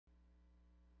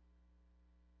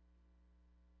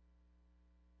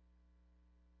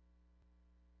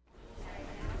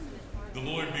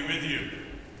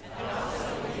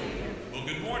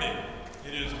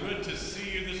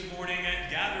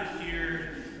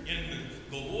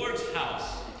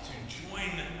house to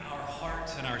join our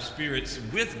hearts and our spirits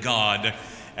with God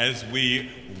as we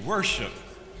worship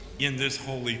in this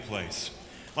holy place.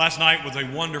 Last night was a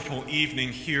wonderful evening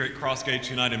here at Crossgates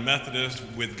United Methodist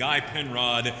with Guy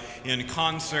Penrod in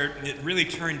concert. It really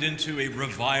turned into a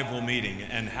revival meeting,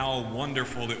 and how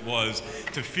wonderful it was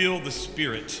to feel the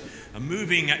Spirit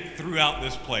moving throughout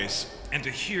this place and to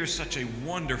hear such a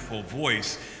wonderful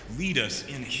voice lead us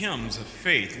in hymns of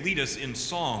faith, lead us in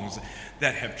songs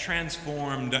that have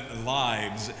transformed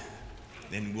lives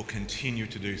and will continue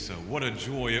to do so. What a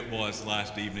joy it was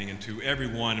last evening, and to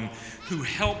everyone who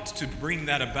helped to bring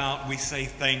that about, we say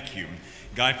thank you.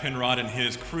 Guy Penrod and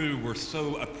his crew were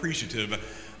so appreciative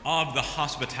of the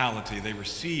hospitality they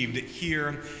received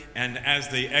here, and as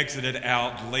they exited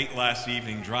out late last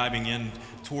evening, driving in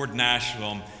toward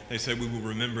Nashville, they said, "We will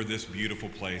remember this beautiful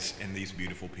place and these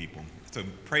beautiful people." So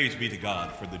praise be to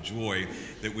God for the joy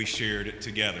that we shared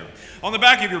together. On the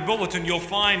back of your bulletin, you'll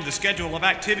find the schedule of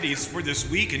activities for this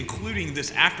week, including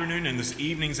this afternoon and this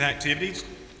evening's activities.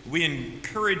 We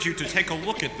encourage you to take a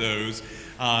look at those,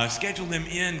 schedule them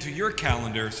into your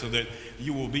calendar so that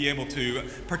you will be able to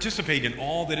participate in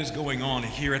all that is going on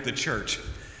here at the church.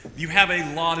 You have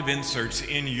a lot of inserts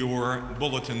in your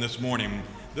bulletin this morning.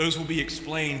 Those will be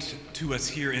explained to us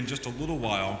here in just a little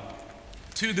while.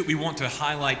 Two that we want to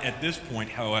highlight at this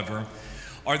point, however,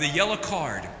 are the yellow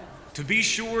card. To be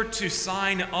sure to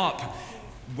sign up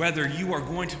whether you are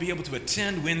going to be able to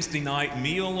attend Wednesday night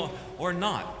meal or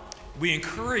not. We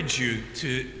encourage you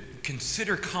to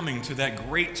consider coming to that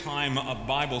great time of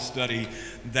Bible study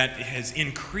that has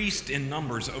increased in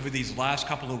numbers over these last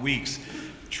couple of weeks.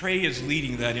 Trey is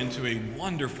leading that into a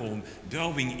wonderful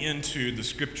delving into the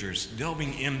scriptures,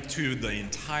 delving into the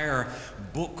entire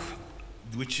book,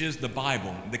 which is the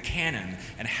Bible, the canon,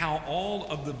 and how all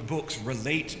of the books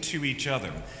relate to each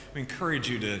other. We encourage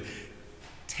you to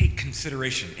take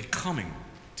consideration in coming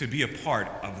to be a part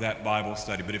of that Bible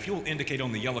study. But if you'll indicate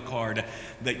on the yellow card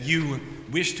that you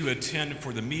wish to attend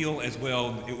for the meal as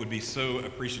well, it would be so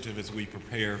appreciative as we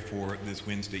prepare for this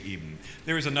Wednesday evening.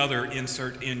 There is another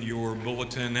insert in your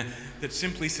bulletin that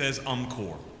simply says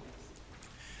UMCOR.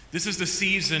 This is the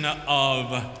season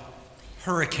of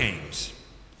hurricanes,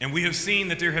 and we have seen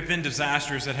that there have been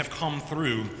disasters that have come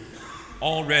through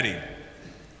already.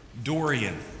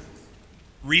 Dorian,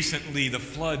 recently the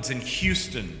floods in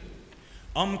Houston.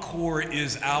 UMCOR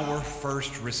is our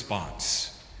first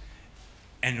response,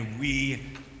 and we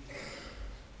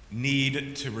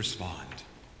need to respond.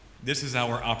 This is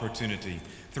our opportunity.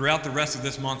 Throughout the rest of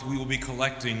this month, we will be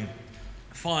collecting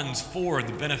funds for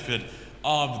the benefit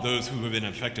of those who have been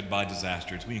affected by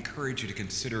disasters. We encourage you to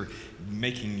consider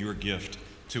making your gift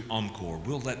to UMCOR.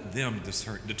 We'll let them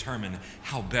determine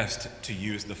how best to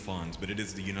use the funds, but it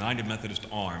is the United Methodist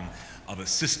arm of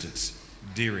assistance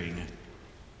during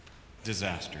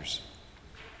disasters.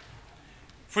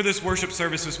 For this worship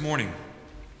service this morning,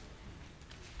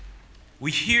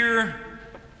 we hear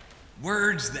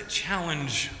words that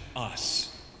challenge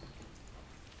us,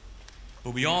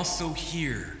 but we also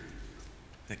hear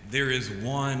that there is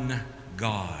one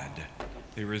God,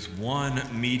 there is one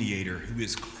mediator who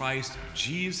is Christ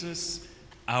Jesus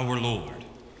our Lord,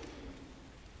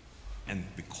 and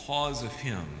because of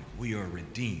him we are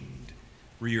redeemed,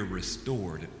 we are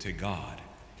restored to God,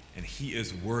 and he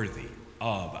is worthy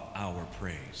of our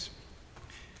praise.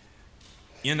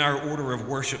 In our order of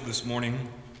worship this morning,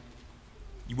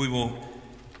 we will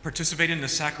participate in the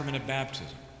sacrament of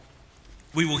baptism.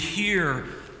 We will hear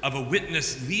of a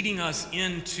witness leading us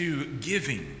into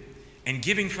giving, and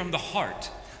giving from the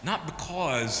heart, not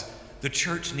because the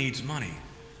church needs money,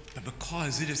 but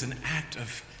because it is an act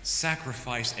of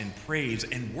sacrifice and praise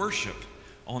and worship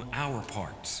on our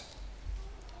part.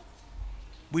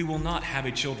 We will not have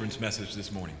a children's message this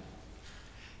morning.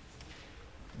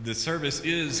 The service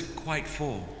is quite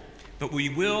full, but we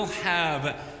will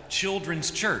have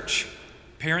children's church.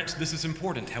 Parents, this is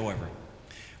important, however.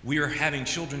 We are having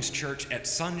children's church at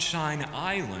Sunshine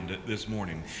Island this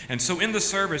morning. And so in the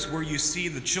service where you see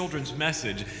the children's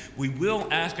message, we will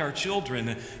ask our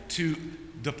children to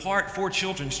depart for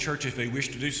children's church if they wish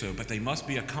to do so, but they must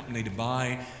be accompanied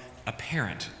by a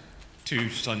parent to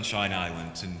Sunshine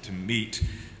Island and to meet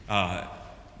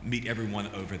everyone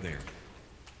over there.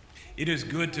 It is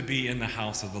good to be in the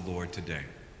house of the Lord today.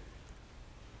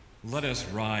 Let us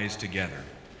rise together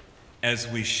as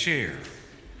we share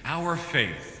our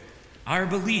faith, our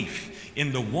belief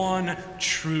in the one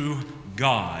true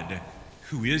God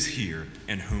who is here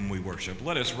and whom we worship.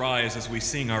 Let us rise as we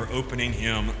sing our opening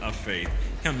hymn of faith,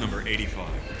 hymn number 85.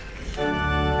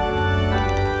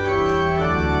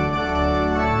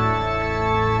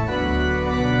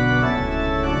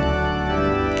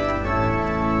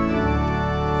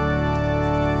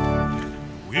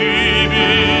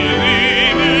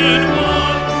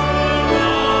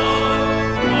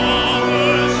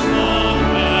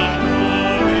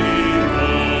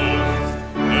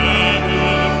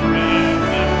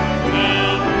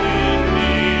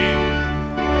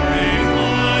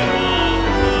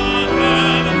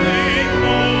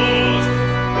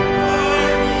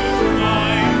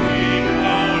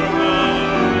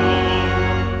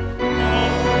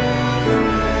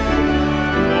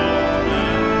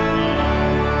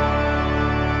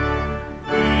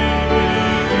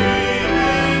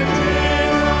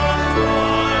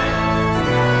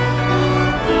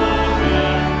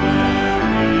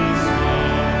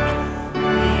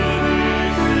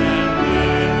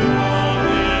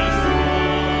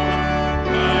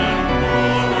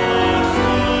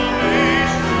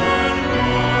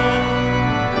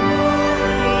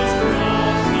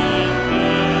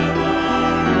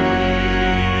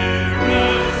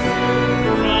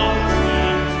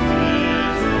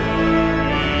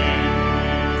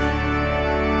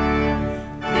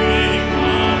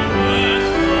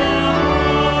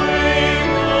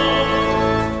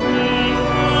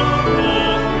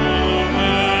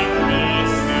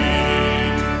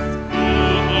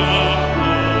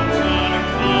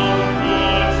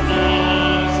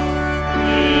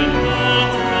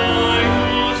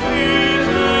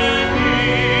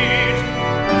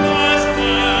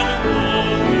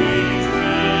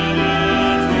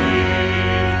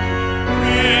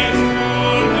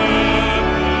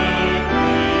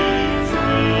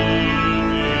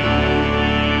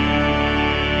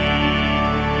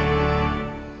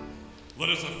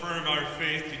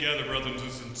 faith together,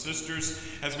 brothers and sisters,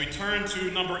 as we turn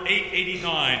to number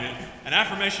 889, an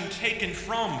affirmation taken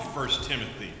from 1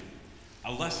 Timothy,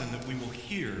 a lesson that we will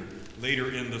hear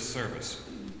later in the service.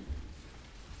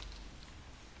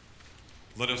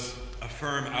 Let us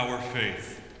affirm our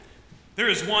faith. There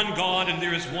is one God and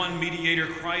there is one mediator,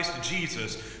 Christ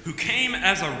Jesus, who came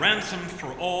as a ransom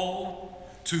for all,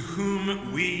 to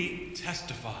whom we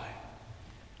testify.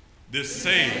 This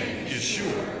saying is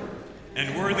sure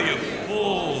and worthy of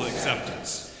full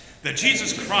acceptance, that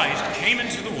Jesus Christ came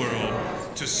into the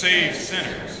world to save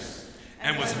sinners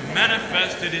and was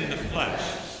manifested in the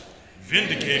flesh,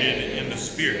 vindicated in the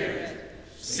Spirit,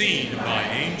 seen by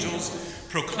angels,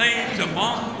 proclaimed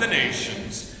among the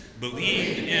nations,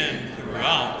 believed in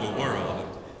throughout the world,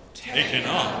 taken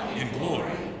up in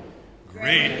glory.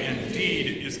 Great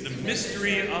indeed is the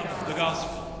mystery of the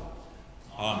gospel.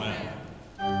 Amen.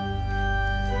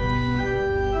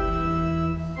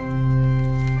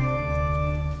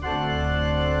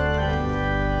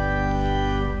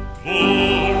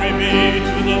 Glory be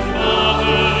to the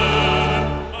Father,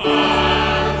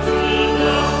 and to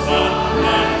the Son,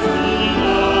 and to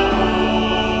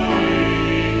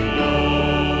the Holy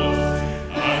Ghost,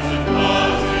 as it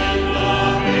was in the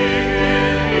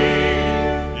beginning,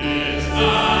 is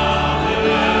now, and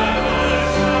ever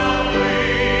shall be,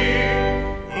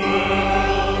 world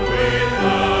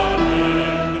without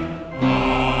end.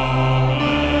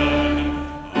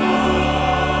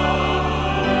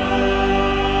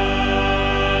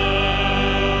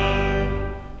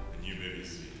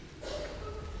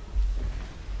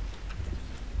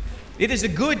 It is a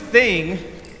good thing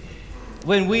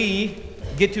when we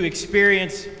get to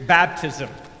experience baptism.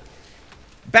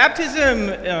 Baptism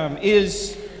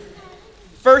is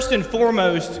first and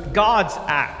foremost God's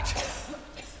act.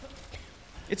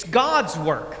 It's God's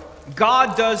work.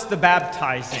 God does the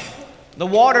baptizing. The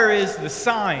water is the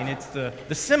sign, it's the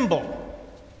symbol,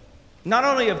 not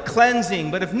only of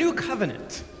cleansing, but of new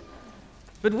covenant.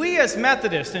 But we as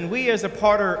Methodists, and we as a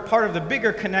part of the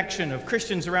bigger connection of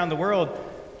Christians around the world,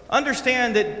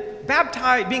 understand that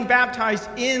being baptized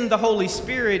in the Holy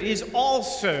Spirit is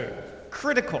also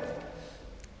critical.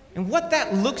 And what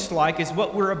that looks like is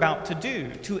what we're about to do,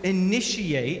 to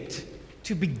initiate,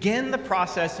 to begin the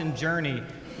process and journey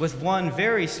with one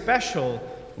very special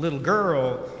little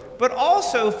girl, but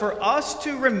also for us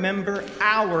to remember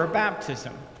our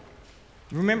baptism.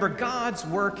 Remember God's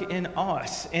work in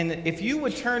us. And if you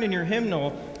would turn in your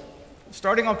hymnal,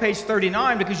 starting on page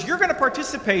 39, because you're going to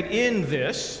participate in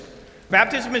this.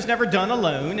 Baptism is never done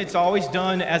alone. It's always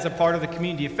done as a part of the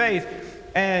community of faith.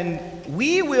 And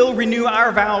we will renew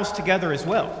our vows together as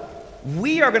well.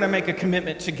 We are going to make a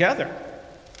commitment together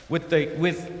with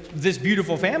this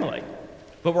beautiful family.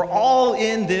 But we're all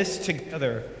in this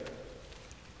together.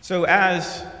 So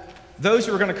as those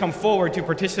who are going to come forward to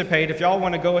participate, if y'all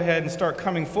want to go ahead and start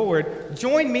coming forward,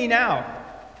 join me now.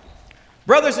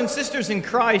 Brothers and sisters in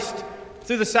Christ,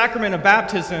 through the sacrament of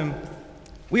baptism,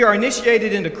 we are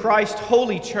initiated into Christ's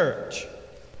holy church.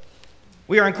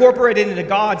 We are incorporated into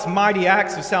God's mighty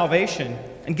acts of salvation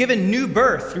and given new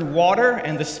birth through water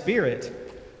and the Spirit.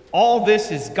 All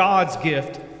this is God's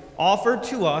gift offered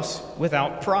to us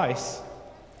without price.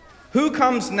 Who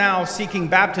comes now seeking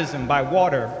baptism by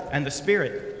water and the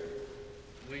Spirit?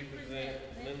 We present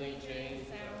Lindley Jane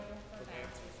for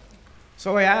baptism.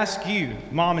 So I ask you,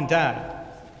 Mom and Dad,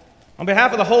 on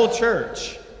behalf of the whole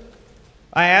church,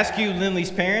 I ask you, Lindley's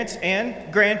parents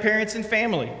and grandparents and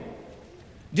family,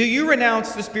 do you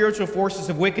renounce the spiritual forces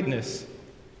of wickedness,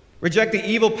 reject the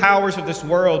evil powers of this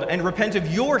world, and repent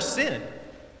of your sin?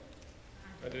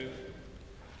 I do.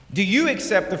 Do you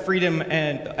accept the freedom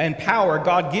and power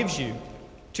God gives you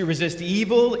to resist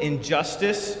evil,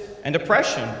 injustice, and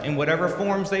oppression in whatever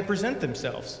forms they present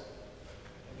themselves?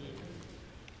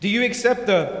 Do you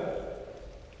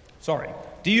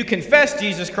confess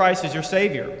Jesus Christ as your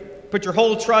Savior? Put your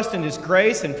whole trust in His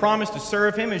grace and promise to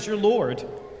serve Him as your Lord,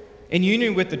 in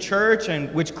union with the church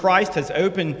and which Christ has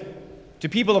opened to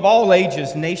people of all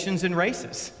ages, nations, and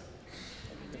races.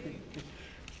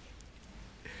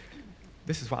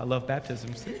 This is why I love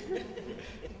baptisms.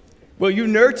 Will you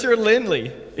nurture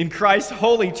Lindley in Christ's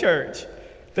holy church,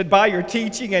 that by your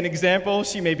teaching and example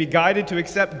she may be guided to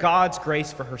accept God's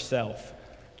grace for herself,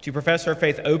 to profess her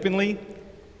faith openly,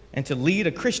 and to lead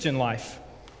a Christian life?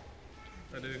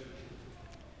 I do.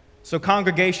 So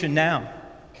congregation now,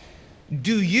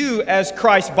 do you as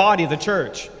Christ's body, the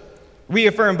church,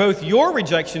 reaffirm both your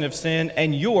rejection of sin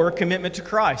and your commitment to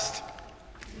Christ?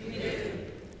 We do.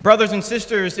 Brothers and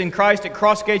sisters in Christ at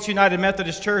Crossgates United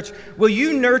Methodist Church, will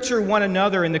you nurture one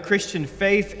another in the Christian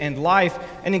faith and life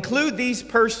and include these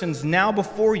persons now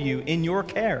before you in your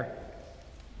care?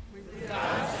 With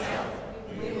God's help,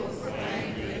 we will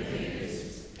proclaim good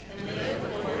news and live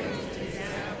according to the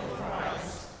example of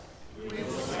Christ. We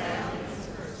will surround these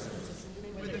persons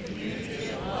with a community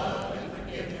of love and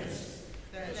forgiveness,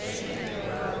 that they may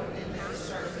grow in their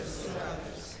service to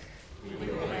others. We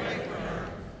will pray for her.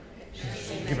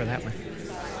 Give her that one.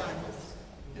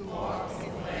 Who walks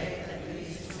in the way that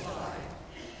leads to life.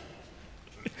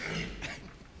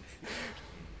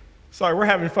 Sorry, we're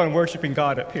having fun worshiping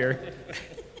God up here.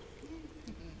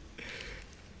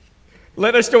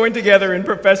 Let us join together in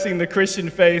professing the Christian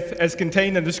faith as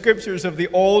contained in the scriptures of the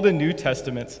Old and New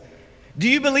Testaments. Do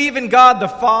you believe in God the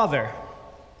Father?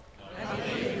 I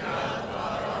believe in God the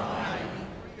Father Almighty,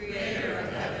 creator of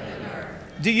heaven and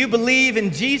earth. Do you believe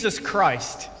in Jesus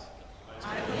Christ?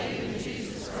 I believe in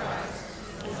Jesus Christ,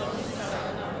 his only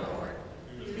Son, our Lord,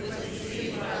 who was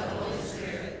conceived by the Holy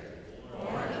Spirit,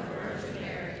 born of the Virgin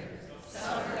Mary,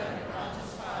 suffered under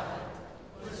Pontius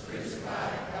Pilate, was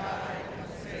crucified, died, and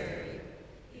was buried.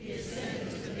 He ascended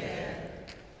to the dead.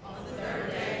 On the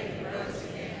third day he rose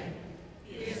again.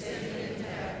 He ascended into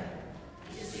heaven.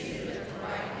 He is seated at the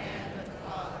right hand of the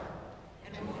Father,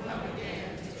 and will come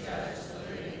again to judge the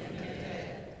living and the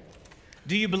dead.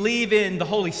 Do you believe in the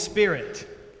Holy Spirit?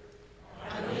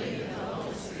 I believe in the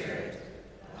Holy Spirit,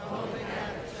 the Holy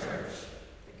Catholic Church,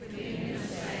 the communion of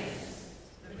saints,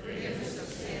 the forgiveness of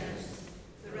sins,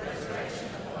 the resurrection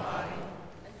of the body,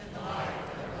 and the life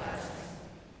everlasting.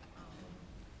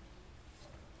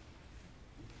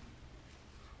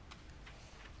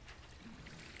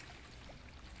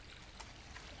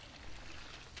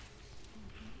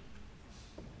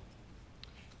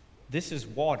 This is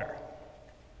water.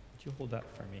 Would you hold that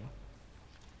for me?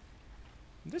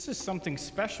 This is something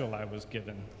special I was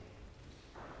given.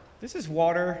 This is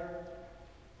water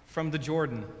from the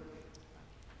Jordan,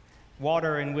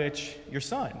 water in which your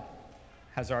son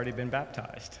has already been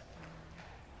baptized.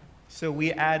 So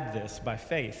we add this by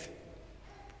faith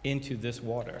into this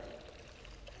water.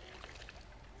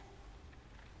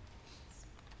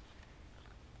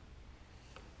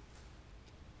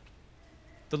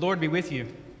 The Lord be with you.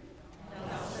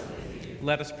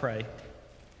 Let us pray.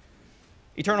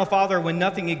 Eternal Father, when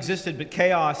nothing existed but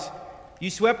chaos,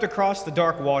 you swept across the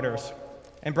dark waters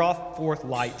and brought forth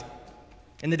light.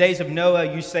 In the days of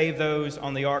Noah, you saved those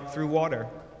on the ark through water.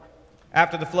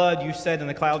 After the flood, you set in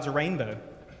the clouds a rainbow.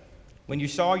 When you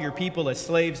saw your people as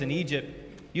slaves in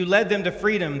Egypt, you led them to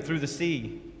freedom through the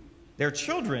sea. Their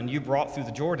children you brought through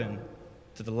the Jordan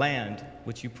to the land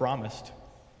which you promised.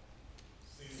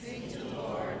 Sing to the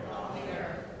Lord, all the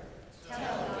earth.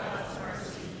 Tell of God's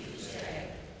mercy each day.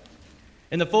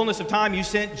 In the fullness of time, you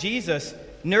sent Jesus,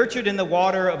 nurtured in the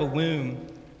water of a womb.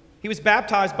 He was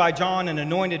baptized by John and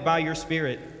anointed by your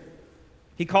Spirit.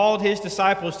 He called his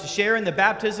disciples to share in the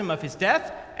baptism of his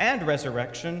death and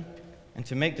resurrection, and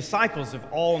to make disciples of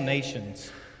all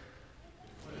nations.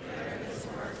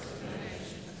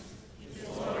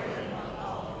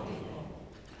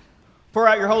 Pour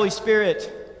out your Holy Spirit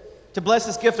to bless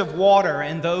this gift of water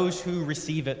and those who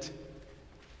receive it,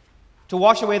 to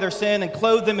wash away their sin and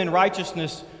clothe them in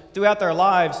righteousness throughout their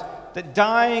lives, that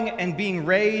dying and being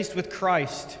raised with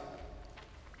Christ,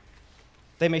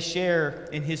 they may share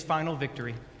in his final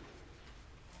victory.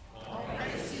 All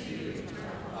praise to you, eternal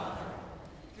Father,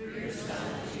 through your Son,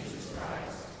 Jesus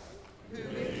Christ, who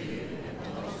with you and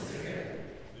the Holy Spirit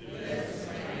lives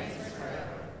and reigns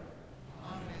forever.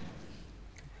 Amen.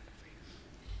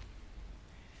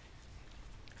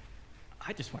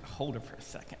 I just want to hold her for a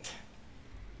second.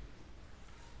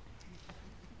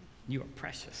 You are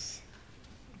precious.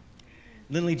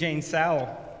 Lindley Jane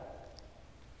Sowell,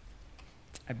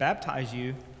 I baptize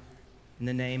you in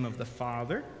the name of the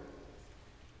Father,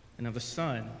 and of the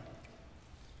Son,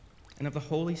 and of the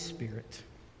Holy Spirit.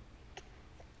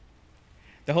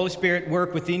 The Holy Spirit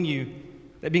work within you,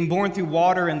 that being born through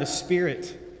water and the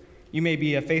Spirit, you may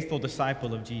be a faithful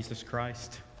disciple of Jesus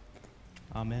Christ.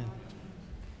 Amen.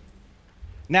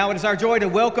 Now it is our joy to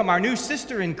welcome our new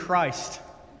sister in Christ.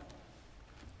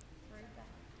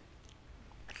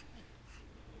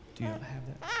 Do you have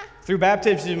that? Through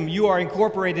baptism, you are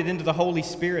incorporated into the Holy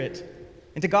Spirit,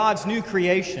 into God's new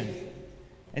creation,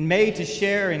 and made to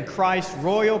share in Christ's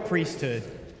royal priesthood.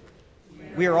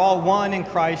 We are all one in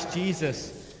Christ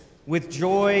Jesus. With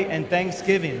joy and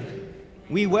thanksgiving,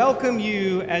 we welcome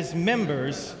you as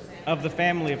members of the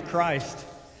family of Christ.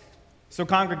 So,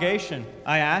 congregation,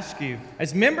 I ask you,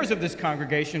 as members of this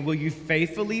congregation, will you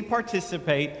faithfully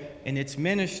participate in its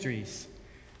ministries?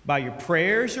 by your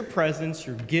prayers, your presence,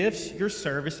 your gifts, your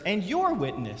service, and your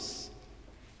witness.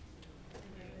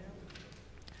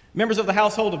 Members of the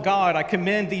household of God, I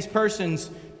commend these persons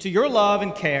to your love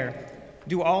and care.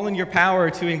 Do all in your power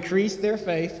to increase their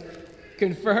faith,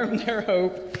 confirm their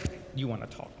hope. You want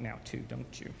to talk now too,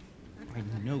 don't you? I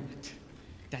know it.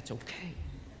 That's okay.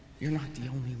 You're not the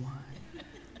only one.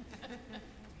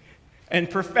 And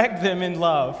perfect them in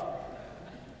love.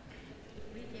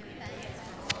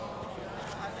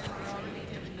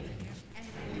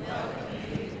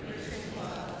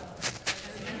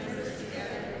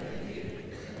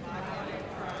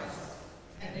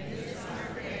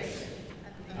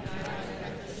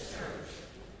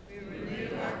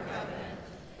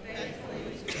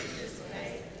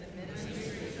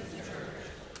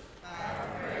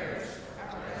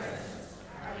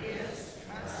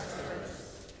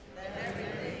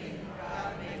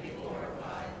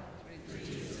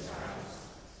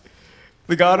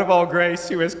 The God of all grace,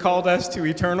 who has called us to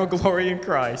eternal glory in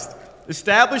Christ,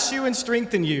 establish you and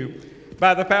strengthen you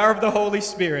by the power of the Holy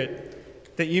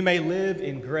Spirit, that you may live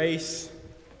in grace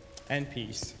and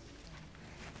peace.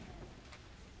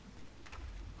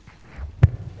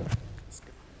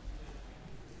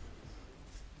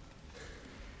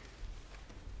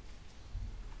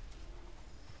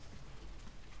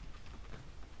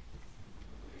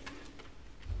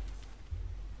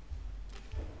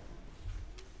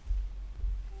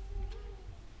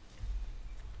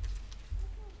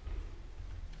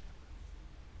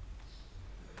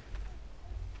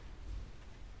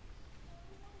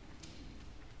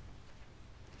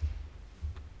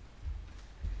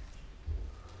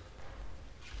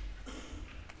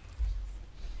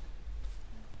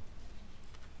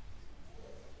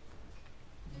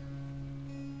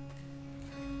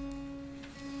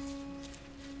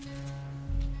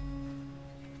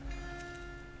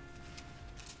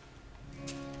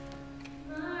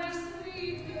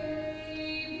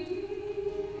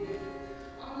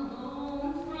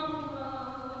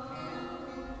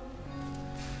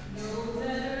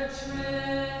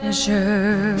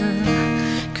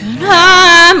 Could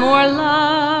I more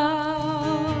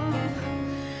love?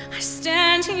 I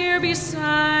stand here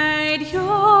beside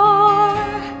your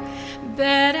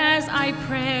bed as I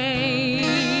pray.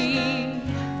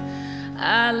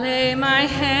 I lay my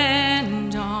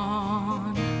hand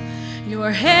on your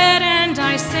head and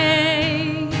I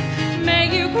say,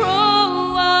 may you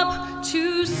grow up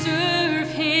to serve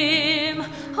him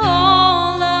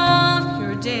all of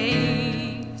your days.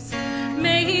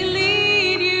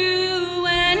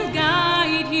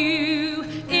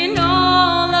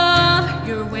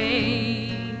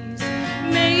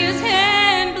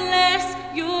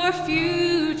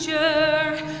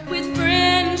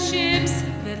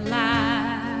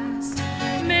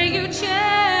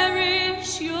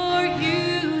 Cherish your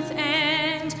youth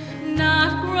and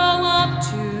not grow up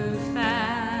too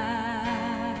fast.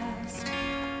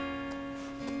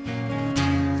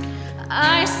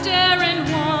 I stare and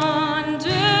wonder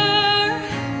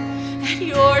at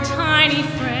your tiny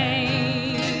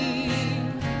frame,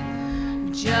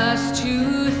 just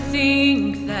to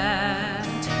think that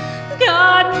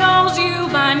God knows you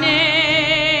by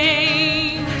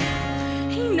name.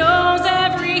 He knows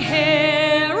every hair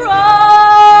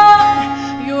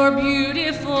your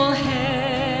beautiful head.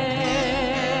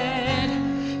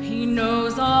 He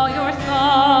knows all your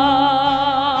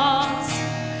thoughts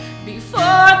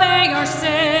before they are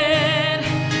said.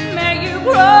 May you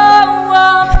grow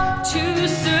up to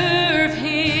serve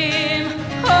him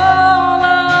all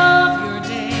of your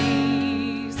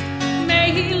days.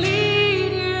 May he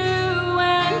lead you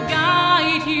and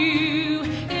guide you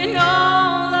in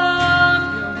all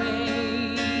of your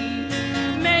ways.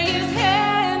 May his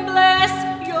hand bless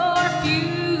your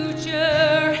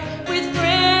future with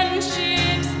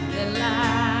friendships that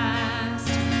last.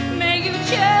 May you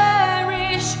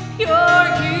cherish your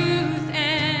youth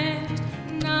and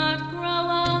not grow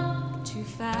up too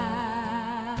fast.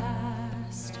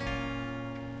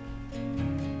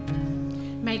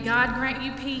 May God grant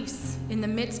you peace in the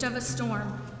midst of a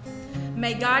storm.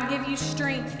 May God give you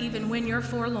strength even when you're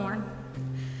forlorn.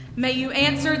 May you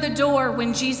answer the door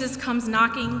when Jesus comes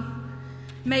knocking.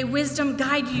 May wisdom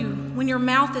guide you when your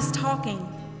mouth is talking.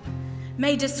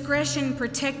 May discretion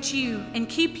protect you and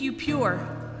keep you pure.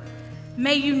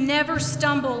 May you never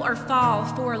stumble or fall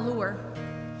for a lure.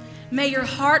 May your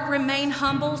heart remain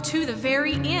humble to the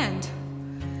very end.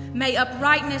 May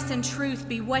uprightness and truth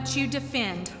be what you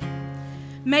defend.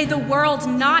 May the world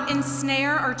not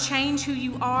ensnare or change who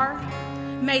you are.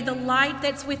 May the light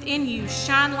that's within you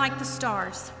shine like the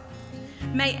stars.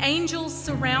 May angels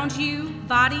surround you,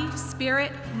 body,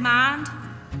 spirit, mind.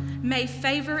 May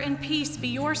favor and peace be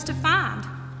yours to find.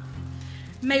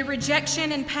 May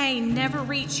rejection and pain never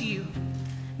reach you.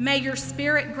 May your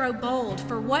spirit grow bold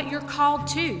for what you're called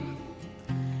to.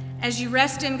 As you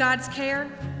rest in God's care,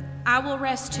 I will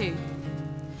rest too,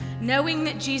 knowing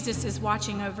that Jesus is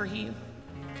watching over you.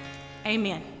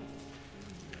 Amen.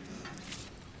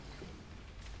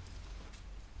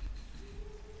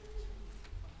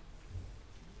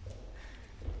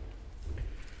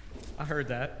 I heard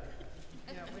that.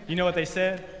 You know what they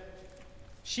said?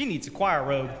 She needs a choir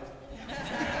robe.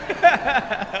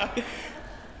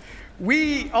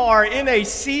 We are in a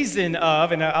season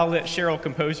of, and I'll let Cheryl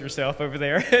compose herself over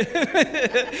there.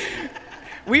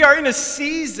 We are in a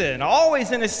season,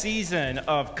 always in a season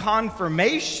of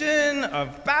confirmation,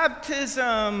 of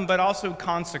baptism, but also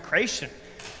consecration.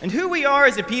 And who we are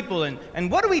as a people,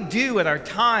 and what do we do with our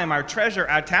time, our treasure,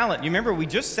 our talent? You remember we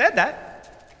just said that.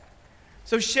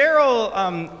 So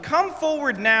Cheryl, come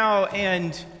forward now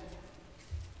and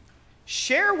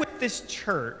share with this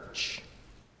church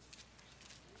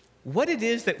what it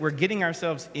is that we're getting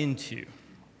ourselves into.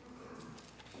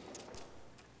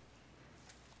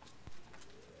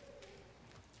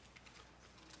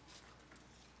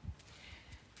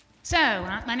 So,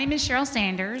 my name is Cheryl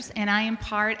Sanders, and I am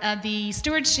part of the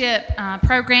stewardship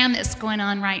program that's going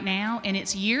on right now, and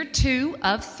it's year 2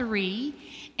 of 3.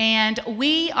 And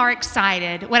we are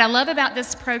excited. What I love about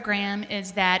this program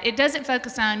is that it doesn't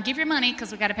focus on give your money because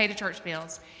we've got to pay the church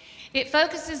bills. It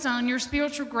focuses on your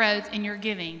spiritual growth and your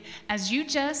giving. As you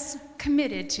just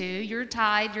committed to your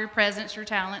tithe, your presence, your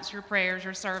talents, your prayers,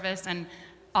 your service, and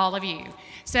all of you.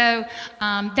 So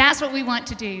that's what we want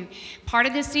to do. Part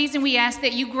of this season, we ask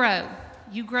that you grow.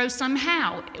 You grow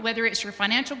somehow, whether it's your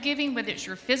financial giving, whether it's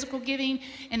your physical giving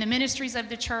in the ministries of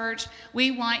the church.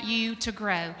 We want you to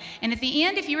grow. And at the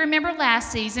end, if you remember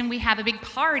last season, we have a big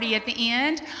party at the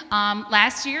end.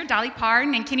 Last year, Dolly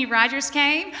Parton and Kenny Rogers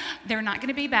came. They're not going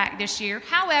to be back this year.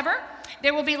 However,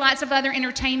 there will be lots of other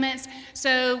entertainments.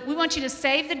 So we want you to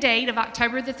save the date of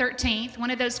October the 13th.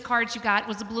 One of those cards you got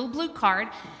was a blue card.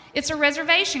 It's a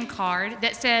reservation card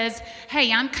that says,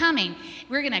 hey, I'm coming.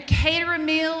 We're going to cater a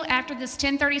meal after this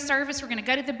 10:30 service. We're going to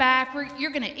go to the back.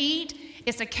 You're going to eat.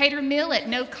 It's a catered meal at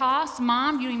no cost.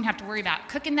 Mom, you don't even have to worry about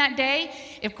cooking that day.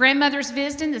 If grandmother's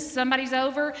visiting, if somebody's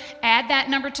over, add that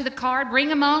number to the card. Bring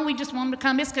them on. We just want them to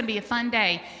come. It's going to be a fun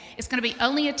day. It's going to be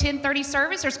only a 10:30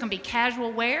 service. There's going to be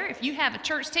casual wear. If you have a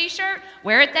church t-shirt,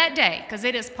 wear it that day because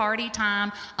it is party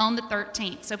time on the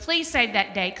 13th. So please save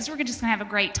that day because we're just going to have a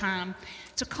great time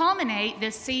to culminate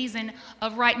this season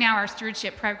of right now our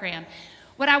stewardship program.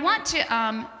 What I want to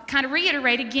kind of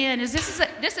reiterate again is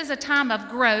this is a time of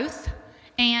growth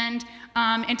and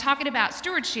talking about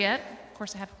stewardship. Of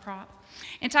course, I have a prop.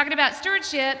 And talking about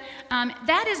stewardship,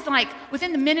 that is like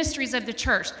within the ministries of the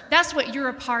church. That's what you're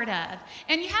a part of.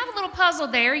 And you have a little puzzle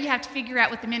there. You have to figure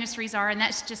out what the ministries are, and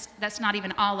that's not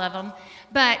even all of them.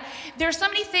 But there's so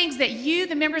many things that you,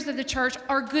 the members of the church,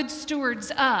 are good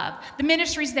stewards of. The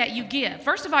ministries that you give.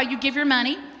 First of all, you give your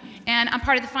money. And I'm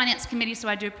part of the finance committee, so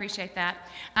I do appreciate that.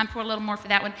 I'm pour a little more for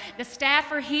that one. The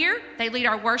staff are here. They lead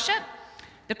our worship.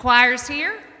 The choir's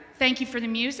here. Thank you for the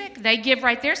music. They give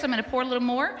right there, so I'm going to pour a little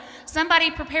more.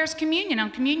 Somebody prepares communion on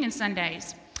Communion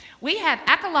Sundays. We have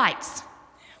acolytes.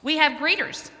 We have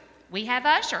greeters. We have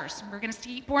ushers. We're going to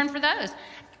keep pouring for those.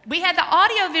 We have the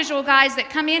audio-visual guys that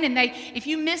come in, and if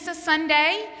you miss a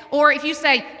Sunday, or if you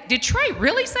say, did Trey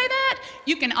really say that?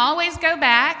 You can always go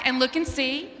back and look and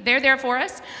see. They're there for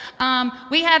us.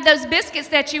 We have those biscuits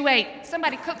that you ate.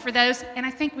 Somebody cooked for those, and I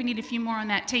think we need a few more on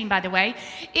that team, by the way.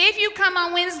 If you come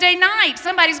on Wednesday night,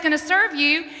 somebody's going to serve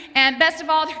you, and best of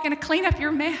all, they're going to clean up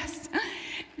your mess.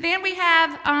 Then we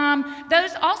have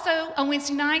those also on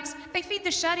Wednesday nights. They feed the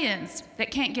shut-ins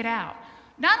that can't get out.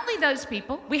 Not only those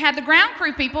people, we have the ground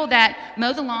crew people that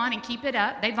mow the lawn and keep it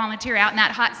up. They volunteer out in that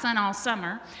hot sun all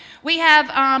summer. We have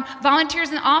volunteers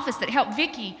in the office that help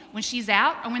Vicki when she's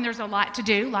out or when there's a lot to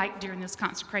do, like during this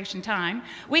consecration time.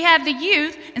 We have the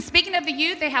youth, and speaking of the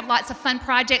youth, they have lots of fun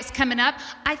projects coming up.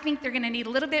 I think they're going to need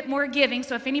a little bit more giving,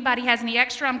 so if anybody has any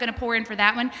extra, I'm going to pour in for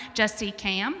that one. Just see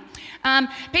Cam.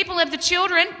 People of the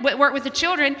children, work with the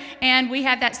children, and we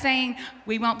have that saying,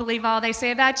 we won't believe all they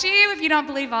say about you if you don't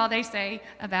believe all they say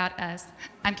about us.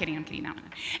 I'm kidding. No.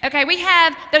 Okay, we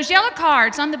have those yellow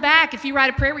cards on the back. If you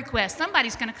write a prayer request,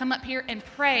 somebody's going to come up here and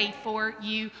pray for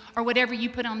you or whatever you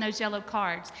put on those yellow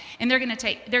cards. And they're going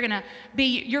to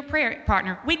be your prayer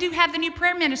partner. We do have the new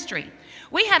prayer ministry.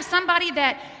 We have somebody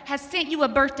that has sent you a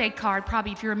birthday card,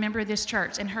 probably if you're a member of this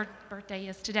church, and her birthday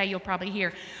is today, you'll probably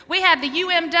hear. We have the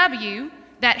UMW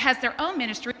that has their own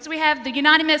ministry. So we have the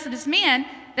United Methodist Men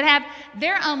that have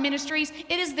their own ministries.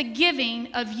 It is the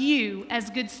giving of you as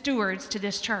good stewards to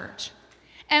this church.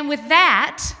 And with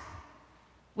that,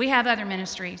 we have other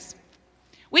ministries.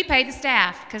 We pay the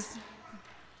staff because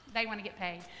they want to get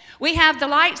paid. We have the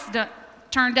lights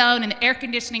turned on and the air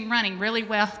conditioning running really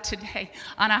well today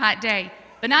on a hot day.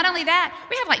 But not only that,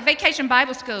 we have like Vacation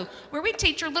Bible School where we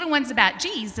teach our little ones about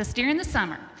Jesus during the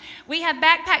summer. We have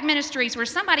backpack ministries where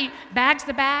somebody bags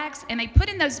the bags and they put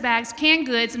in those bags canned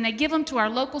goods and they give them to our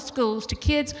local schools to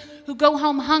kids who go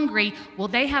home hungry. Well,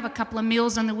 they have a couple of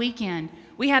meals on the weekend.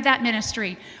 We have that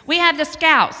ministry. We have the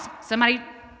Scouts. Somebody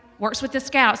works with the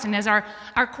Scouts and is our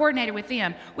coordinator with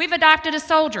them. We've adopted a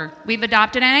soldier. We've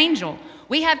adopted an angel.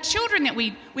 We have children that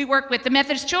we work with, the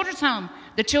Methodist Children's Home,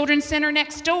 the Children's Center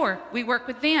next door. We work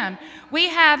with them. We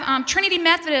have Trinity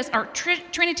Methodist, or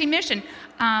Trinity Mission,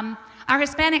 our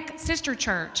Hispanic sister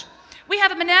church. We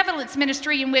have a benevolence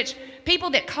ministry in which people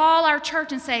that call our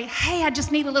church and say, hey, I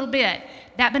just need a little bit.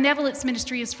 That benevolence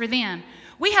ministry is for them.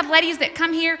 We have ladies that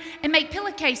come here and make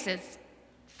pillowcases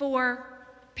for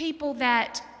people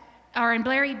that are in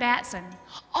Blairy Batson.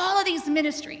 All of these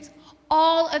ministries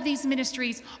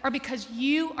are because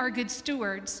you are good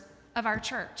stewards of our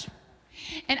church.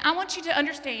 And I want you to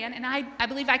understand, and I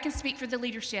believe I can speak for the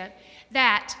leadership,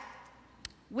 that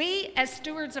we as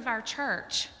stewards of our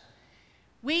church,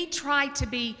 we try to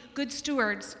be good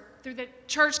stewards through the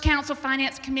church council,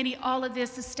 finance committee, all of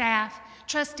this, the staff,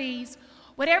 trustees,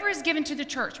 whatever is given to the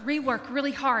church, we work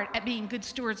really hard at being good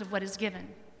stewards of what is given.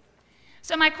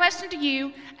 So my question to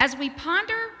you, as we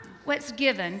ponder what's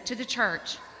given to the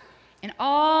church in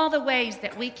all the ways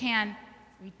that we can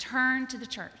return to the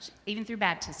church, even through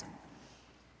baptism,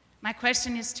 my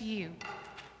question is to you,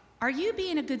 are you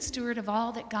being a good steward of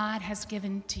all that God has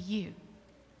given to you?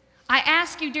 I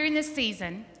ask you during this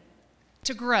season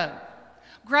to grow.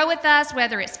 Grow with us,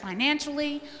 whether it's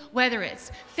financially, whether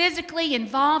it's physically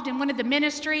involved in one of the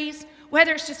ministries,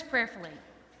 whether it's just prayerfully.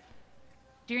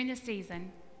 During this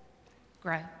season,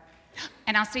 grow.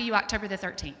 And I'll see you October the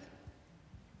 13th.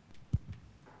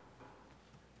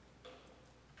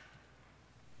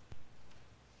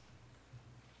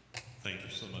 Thank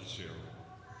you so much, Cheryl.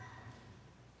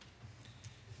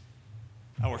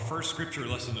 Our first scripture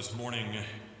lesson this morning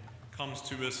comes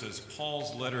to us as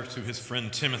Paul's letter to his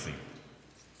friend Timothy.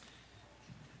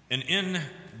 And in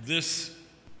this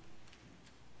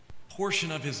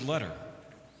portion of his letter,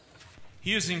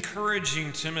 he is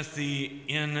encouraging Timothy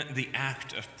in the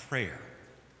act of prayer.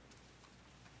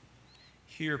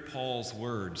 Hear Paul's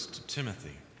words to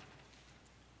Timothy,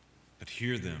 but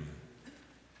hear them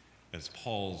as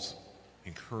Paul's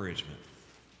encouragement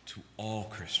to all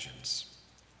Christians.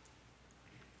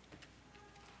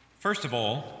 First of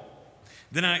all,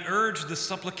 then I urge the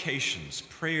supplications,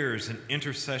 prayers, and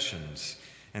intercessions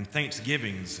and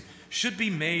thanksgivings should be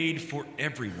made for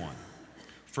everyone,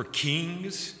 for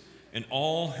kings and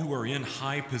all who are in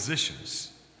high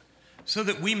positions, so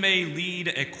that we may lead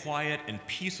a quiet and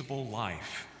peaceable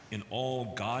life in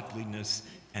all godliness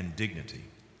and dignity.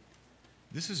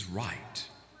 This is right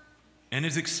and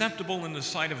is acceptable in the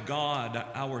sight of God,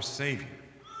 our Savior,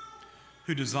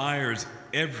 who desires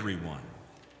everyone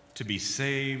to be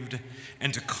saved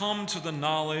and to come to the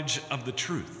knowledge of the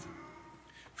truth.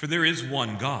 For there is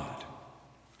one God.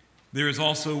 There is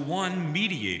also one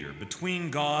mediator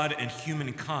between God and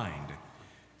humankind,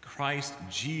 Christ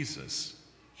Jesus,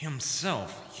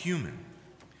 himself human,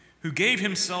 who gave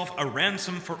himself a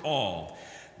ransom for all.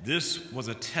 This was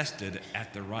attested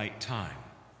at the right time.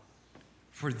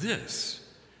 For this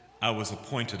I was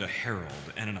appointed a herald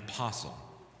and an apostle.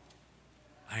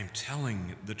 I am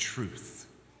telling the truth,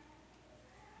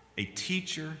 a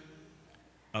teacher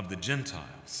of the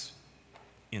Gentiles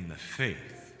in the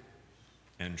faith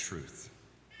and truth.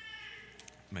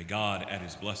 May God add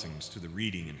his blessings to the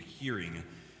reading and hearing,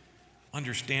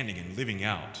 understanding and living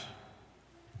out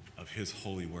of his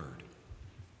holy word.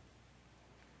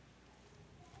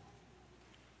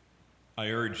 I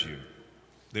urge you,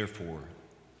 therefore,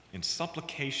 in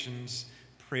supplications,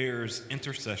 prayers,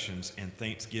 intercessions, and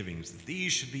thanksgivings,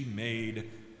 these should be made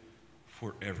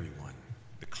for everyone.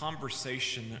 The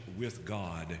conversation with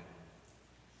God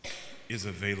is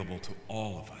available to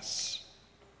all of us.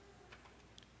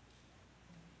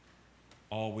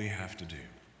 All we have to do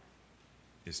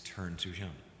is turn to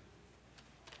him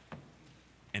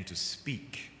and to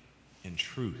speak in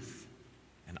truth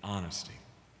and honesty.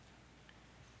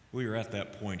 We are at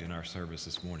that point in our service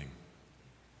this morning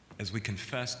as we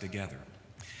confess together.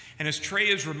 And as Trey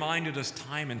has reminded us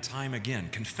time and time again,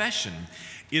 confession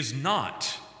is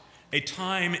not a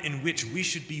time in which we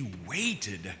should be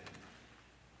weighted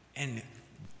and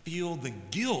feel the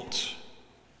guilt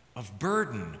of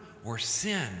burden or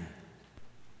sin.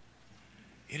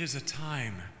 It is a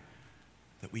time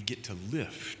that we get to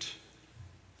lift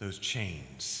those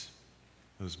chains,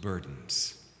 those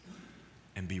burdens,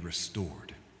 and be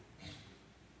restored.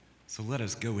 So let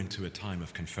us go into a time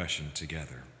of confession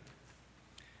together.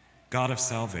 God of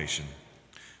salvation,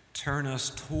 turn us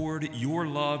toward your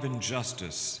love and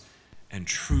justice and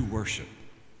true worship.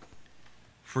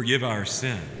 Forgive our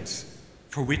sins,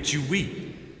 for which you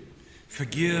weep.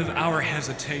 Forgive our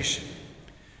hesitation.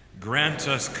 Grant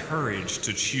us courage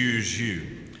to choose you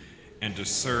and to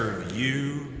serve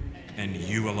you and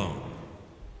you alone.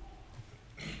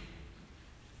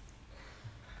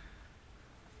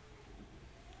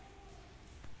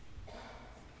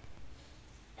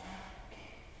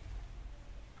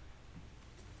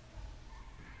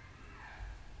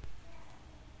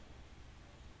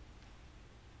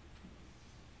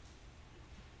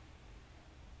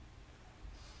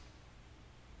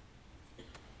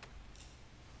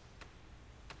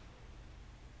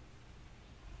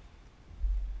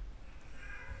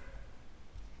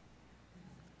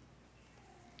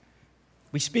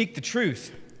 We speak the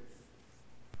truth.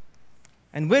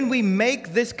 And when we make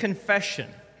this confession,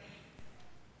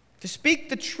 to speak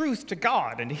the truth to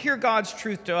God and to hear God's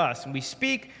truth to us, and we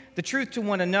speak the truth to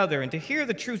one another and to hear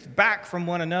the truth back from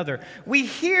one another, we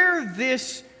hear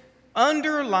this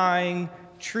underlying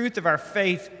truth of our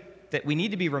faith that we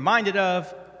need to be reminded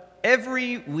of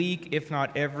every week, if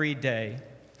not every day.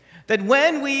 That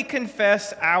when we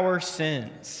confess our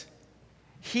sins,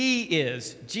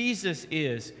 Jesus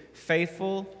is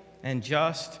faithful and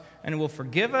just, and will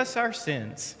forgive us our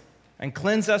sins and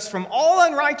cleanse us from all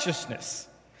unrighteousness.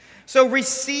 So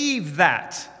receive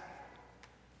that.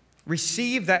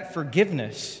 Receive that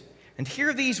forgiveness. And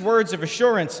hear these words of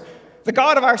assurance. The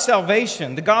God of our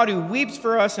salvation, the God who weeps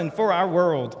for us and for our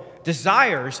world,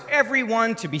 desires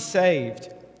everyone to be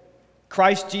saved.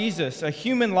 Christ Jesus, a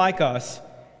human like us,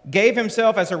 gave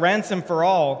himself as a ransom for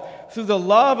all. Through the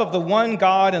love of the one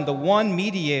God and the one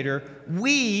mediator,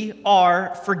 we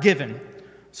are forgiven.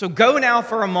 So go now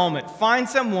for a moment, find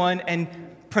someone and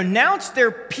pronounce their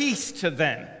peace to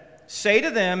them. Say to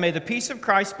them, may the peace of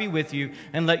Christ be with you,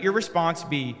 and let your response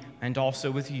be, and also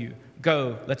with you.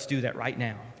 Go, let's do that right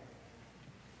now.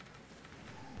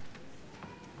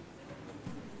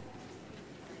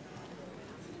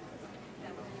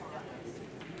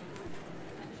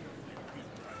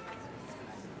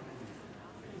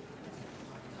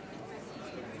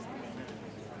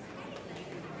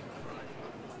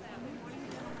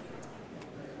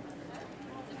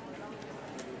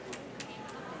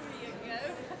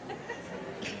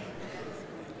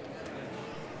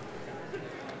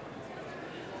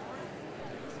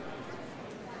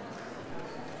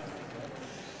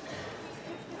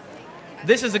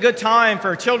 This is a good time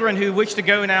for children who wish to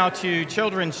go now to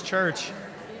Children's Church.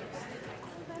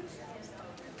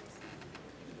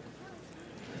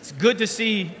 It's good to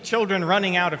see children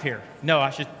running out of here. No,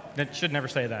 I should never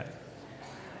say that.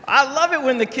 I love it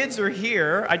when the kids are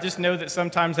here. I just know that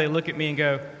sometimes they look at me and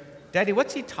go, Daddy,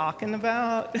 what's he talking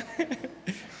about?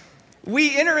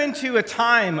 We enter into a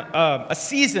time, a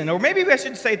season, or maybe I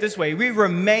should say it this way, we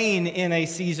remain in a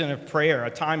season of prayer,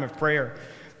 a time of prayer.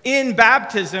 In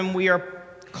baptism, we are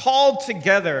called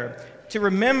together to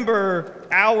remember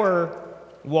our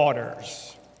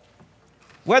waters.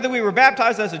 Whether we were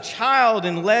baptized as a child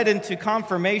and led into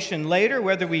confirmation later,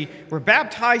 whether we were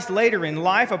baptized later in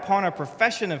life upon a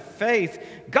profession of faith,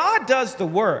 God does the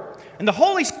work. And the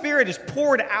Holy Spirit is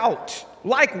poured out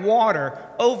like water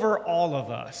over all of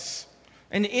us.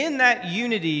 And in that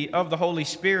unity of the Holy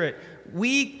Spirit,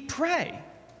 we pray.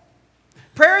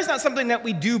 Prayer is not something that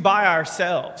we do by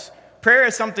ourselves. Prayer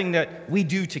is something that we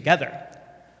do together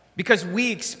because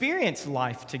we experience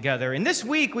life together. And this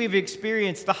week we've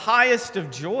experienced the highest of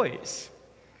joys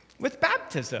with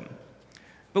baptism.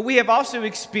 But we have also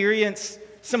experienced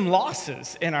some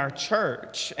losses in our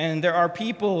church. And there are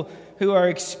people who are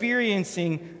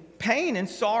experiencing pain and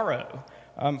sorrow.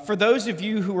 For those of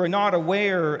you who are not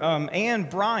aware, Ann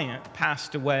Bryant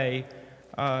passed away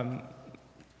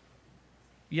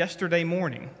yesterday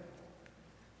morning.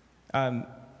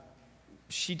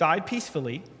 She died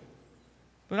peacefully,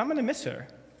 but I'm going to miss her.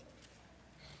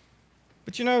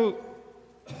 But you know,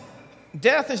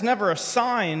 death is never a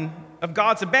sign of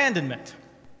God's abandonment.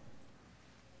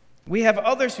 We have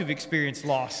others who've experienced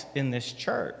loss in this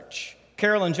church.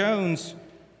 Carolyn Jones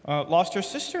lost her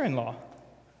sister-in-law.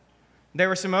 There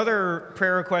were some other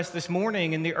prayer requests this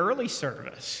morning in the early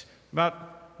service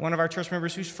about one of our church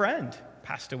members whose friend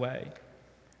passed away.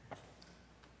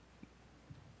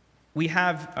 We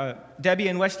have Debbie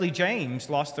and Wesley James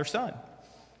lost their son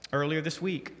earlier this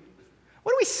week.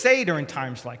 What do we say during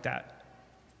times like that?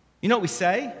 You know what we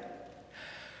say?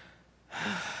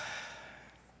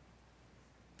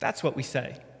 That's what we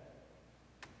say.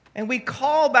 And we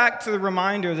call back to the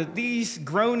reminder that these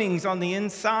groanings on the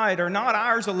inside are not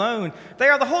ours alone. They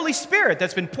are the Holy Spirit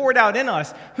that's been poured out in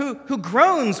us, who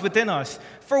groans within us.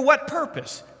 For what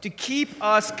purpose? To keep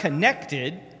us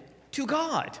connected to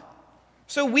God.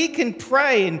 So we can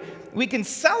pray and we can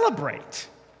celebrate.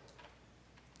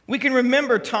 We can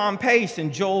remember Tom Pace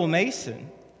and Joel Mason.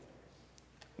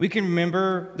 We can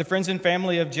remember the friends and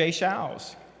family of Jay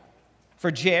Shows. For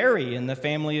Jerry and the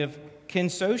family of Ken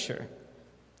Socher.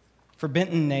 For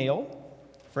Benton Nail,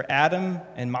 for Adam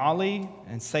and Molly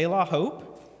and Selah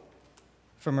Hope,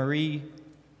 for Marie,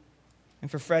 and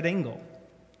for Fred Engel.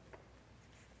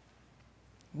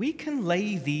 We can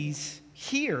lay these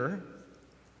here,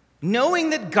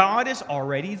 knowing that God is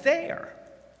already there.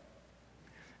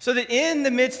 So that in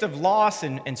the midst of loss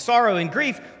and sorrow and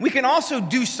grief, we can also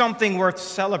do something worth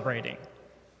celebrating.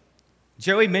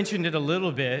 Joey mentioned it a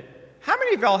little bit. How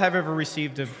many of y'all have ever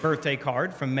received a birthday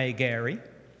card from May Gary?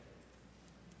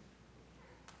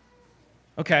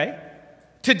 Okay.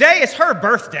 Today is her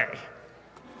birthday.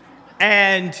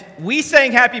 And we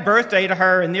sang happy birthday to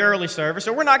her in the early service,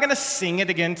 so we're not going to sing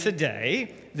it again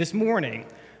today, this morning.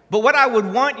 But what I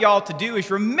would want y'all to do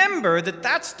is remember that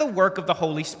that's the work of the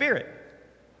Holy Spirit.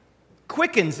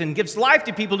 Quickens and gives life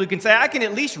to people who can say, I can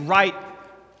at least write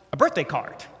a birthday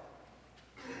card.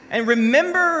 And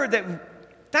remember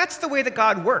that that's the way that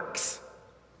God works.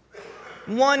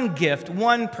 One gift,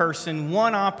 one person,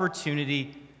 one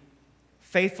opportunity,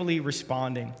 faithfully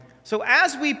responding. So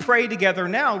as we pray together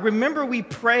now, remember we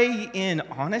pray in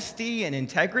honesty and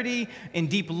integrity, in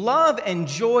deep love and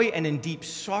joy, and in deep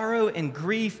sorrow and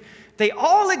grief. They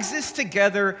all exist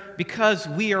together because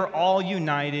we are all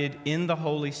united in the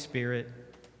Holy Spirit,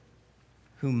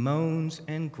 who moans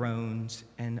and groans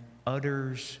and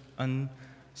utters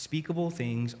unspeakable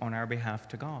things on our behalf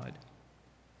to God.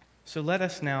 So let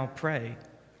us now pray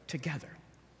together.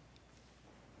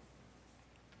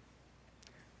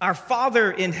 Our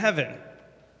Father in heaven,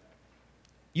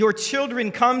 your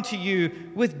children come to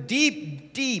you with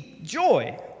deep, deep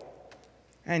joy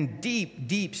and deep,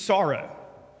 deep sorrow.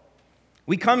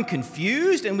 We come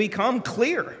confused and we come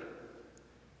clear.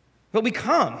 But we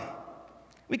come.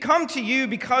 We come to you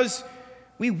because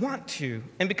we want to,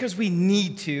 and because we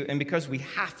need to, and because we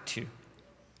have to.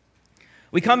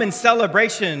 We come in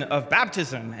celebration of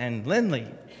baptism and Lindley.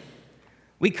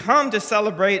 We come to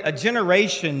celebrate a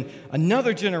generation,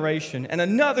 another generation, and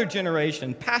another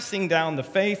generation passing down the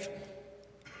faith,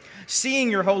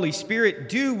 seeing your Holy Spirit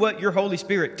do what your Holy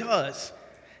Spirit does,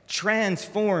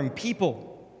 transform people.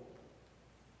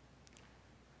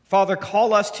 Father,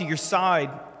 call us to your side.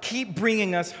 Keep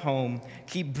bringing us home.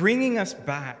 Keep bringing us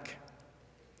back.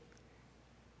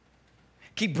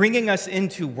 Keep bringing us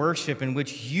into worship in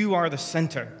which you are the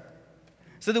center,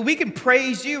 so that we can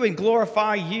praise you and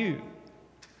glorify you.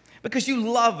 Because you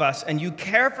love us and you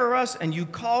care for us and you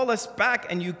call us back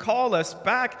and you call us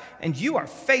back, and you are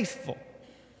faithful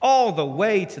all the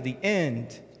way to the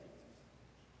end.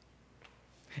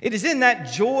 It is in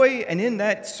that joy and in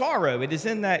that sorrow, it is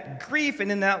in that grief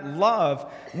and in that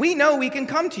love, we know we can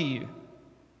come to you.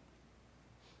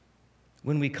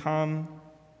 When we come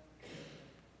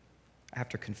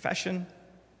after confession,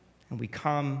 and we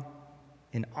come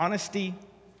in honesty,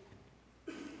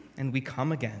 and we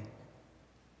come again.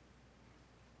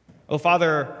 Oh,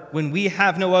 Father, when we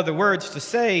have no other words to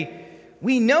say,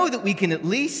 we know that we can at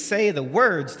least say the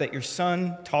words that your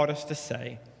Son taught us to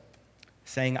say,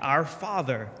 saying, Our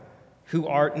Father, who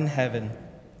art in heaven,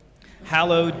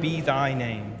 hallowed be thy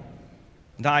name.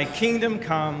 Thy kingdom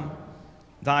come,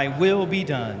 thy will be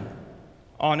done,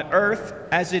 on earth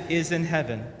as it is in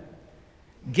heaven.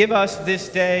 Give us this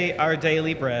day our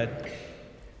daily bread,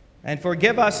 and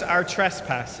forgive us our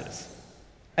trespasses,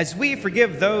 as we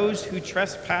forgive those who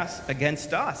trespass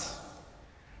against us.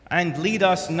 And lead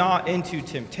us not into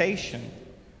temptation,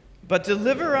 but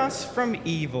deliver us from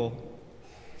evil.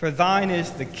 For thine is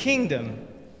the kingdom,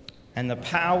 and the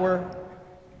power,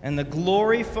 and the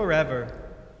glory forever.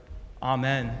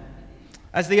 Amen.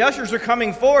 As the ushers are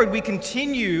coming forward, we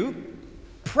continue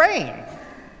praying.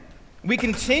 We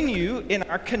continue in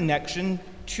our connection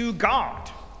to God.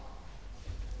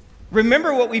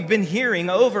 Remember what we've been hearing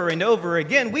over and over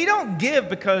again. We don't give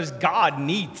because God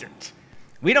needs it.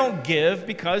 We don't give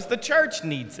because the church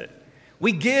needs it.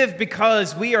 We give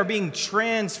because we are being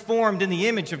transformed in the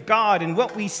image of God, and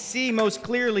what we see most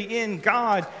clearly in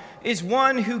God is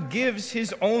one who gives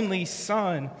his only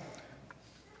Son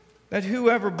that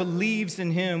whoever believes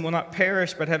in him will not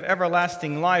perish but have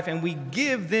everlasting life. And we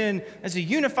give then as a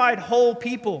unified whole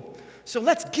people. So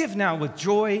let's give now with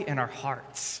joy in our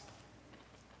hearts.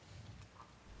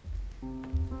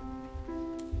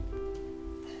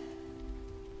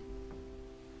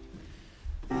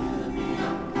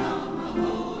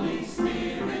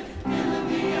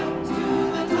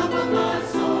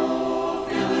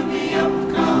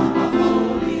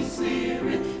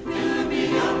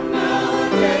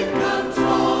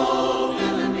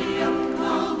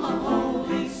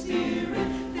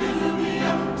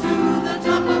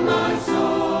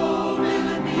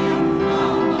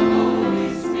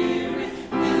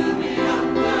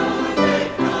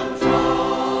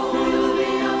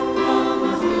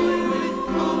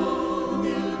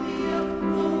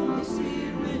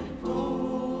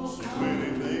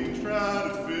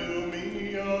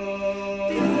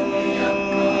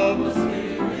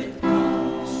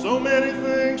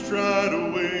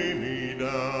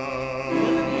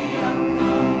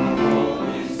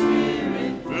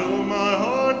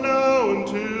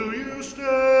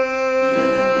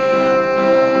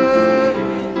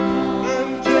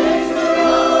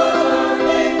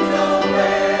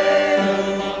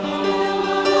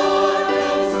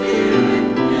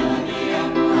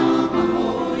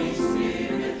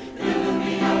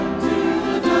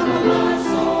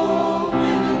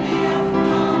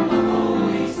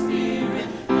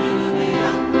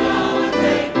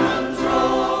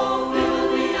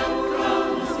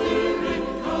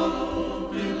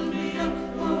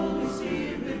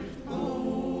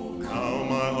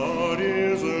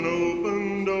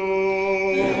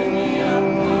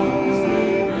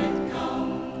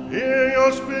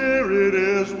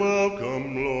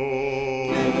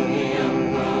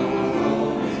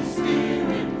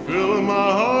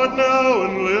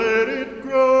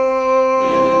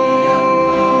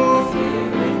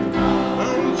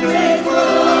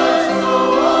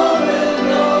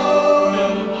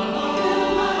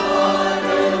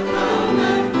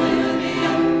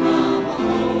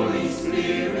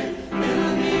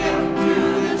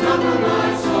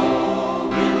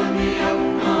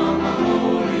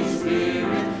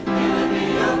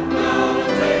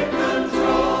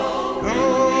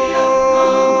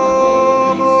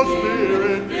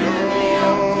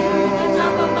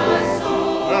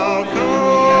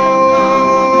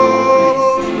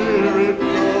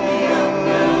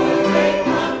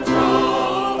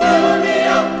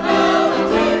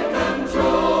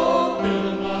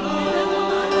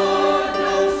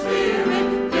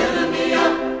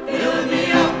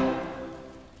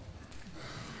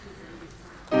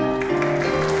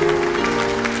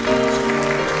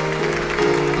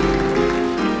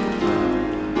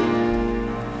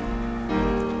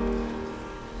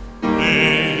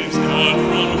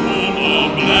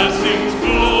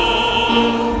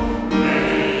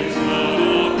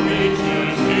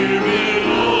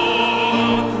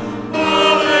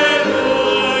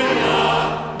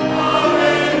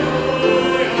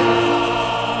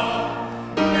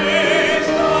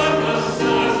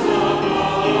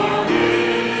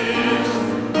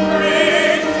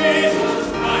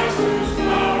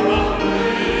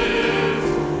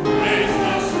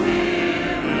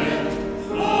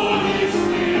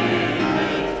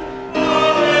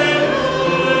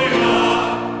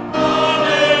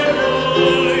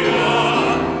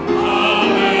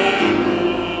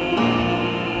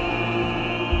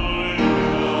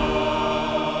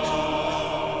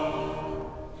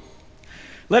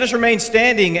 Let us remain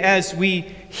standing as we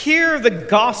hear the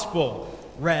gospel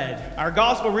read. Our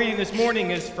gospel reading this morning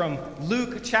is from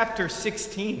Luke chapter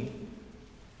 16.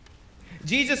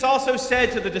 Jesus also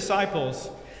said to the disciples,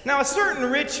 "Now a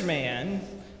certain rich man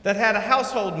that had a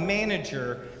household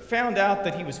manager found out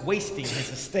that he was wasting his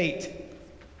estate.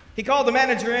 He called the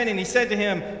manager in and he said to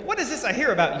him, 'What is this I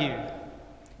hear about you?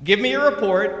 Give me a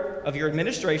report of your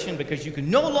administration because you can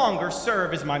no longer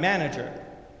serve as my manager.'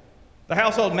 The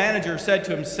household manager said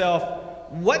to himself,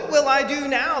 'What will I do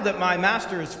now that my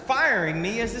master is firing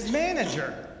me as his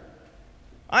manager?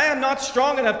 I am not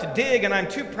strong enough to dig and I'm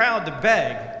too proud to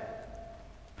beg.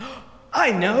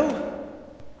 I know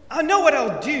what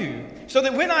I'll do so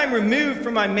that when I'm removed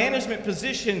from my management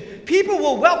position, people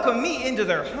will welcome me into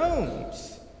their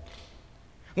homes.'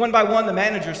 One by one, the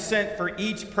manager sent for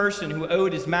each person who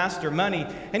owed his master money,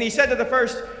 and he said to the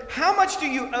first, 'How much do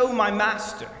you owe my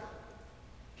master?'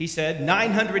 He said,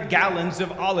 900 gallons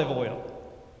of olive oil.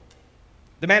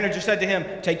 The manager said to him,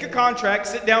 'Take your contract,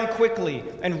 sit down quickly,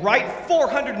 and write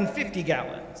 450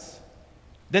 gallons.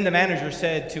 Then the manager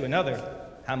said to another,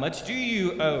 'How much do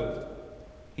you owe?'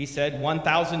 He said,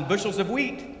 1,000 bushels of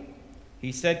wheat.'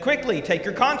 He said, quickly, take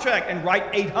your contract and write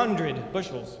 800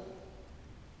 bushels.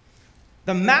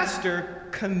 The master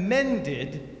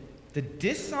commended the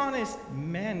dishonest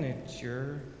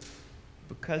manager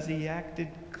because he acted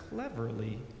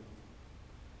cleverly.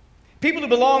 People who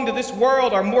belong to this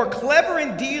world are more clever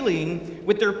in dealing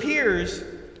with their peers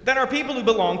than are people who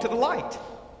belong to the light.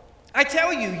 I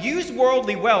tell you, use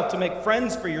worldly wealth to make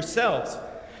friends for yourselves,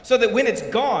 so that when it's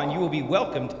gone, you will be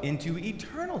welcomed into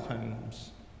eternal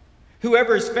homes.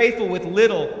 Whoever is faithful with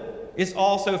little is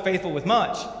also faithful with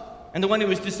much, and the one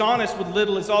who is dishonest with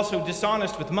little is also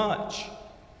dishonest with much.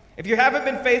 If you haven't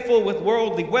been faithful with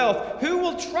worldly wealth, who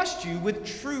will trust you with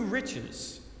true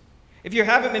riches? If you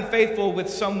haven't been faithful with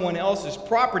someone else's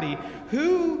property,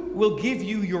 who will give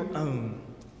you your own?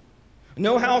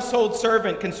 No household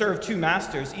servant can serve two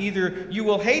masters. Either you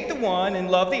will hate the one and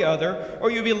love the other,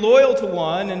 or you'll be loyal to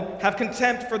one and have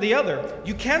contempt for the other.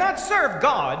 You cannot serve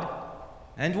God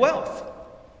and wealth.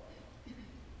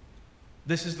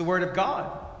 This is the word of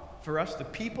God for us, the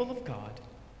people of God.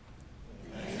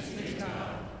 Thanks be to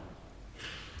God.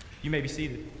 You may be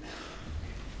seated.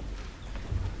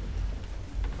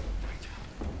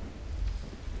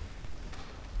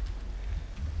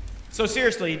 So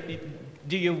seriously,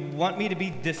 do you want me to be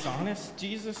dishonest,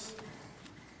 Jesus?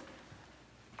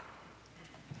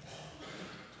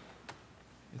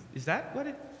 Is that what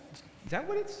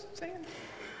it's saying?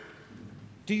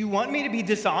 Do you want me to be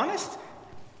dishonest?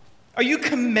 Are you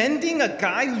commending a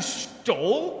guy who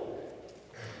stole?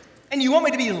 And you want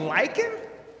me to be like him?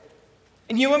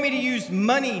 And you want me to use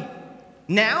money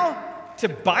now to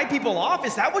buy people off?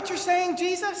 Is that what you're saying,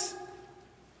 Jesus?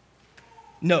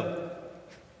 No,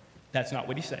 that's not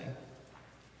what he's saying.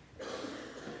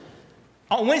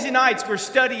 On Wednesday nights, we're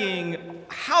studying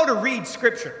how to read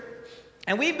Scripture.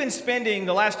 And we've been spending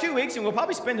the last 2 weeks, and we'll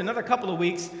probably spend another couple of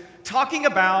weeks, talking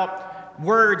about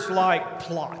words like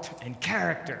plot and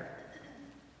character.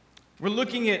 We're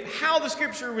looking at how the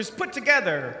Scripture was put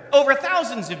together over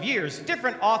thousands of years,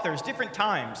 different authors, different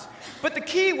times. But the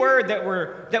key word that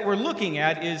we're looking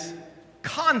at is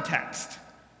context.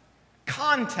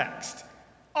 Context.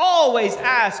 Always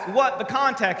ask what the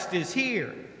context is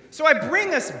here. So I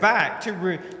bring us back to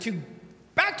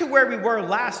where we were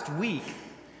last week.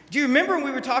 Do you remember when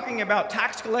we were talking about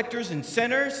tax collectors and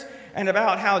sinners and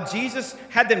about how Jesus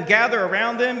had them gather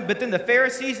around them, but then the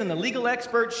Pharisees and the legal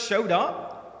experts showed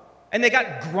up and they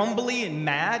got grumbly and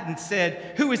mad and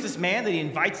said, "Who is this man that he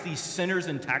invites these sinners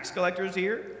and tax collectors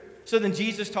here?" So then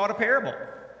Jesus taught a parable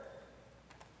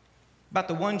about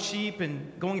the one sheep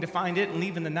and going to find it and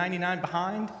leaving the 99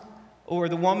 behind. Or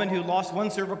the woman who lost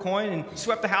one silver coin and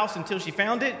swept the house until she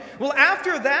found it. Well,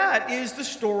 after that is the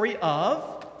story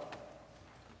of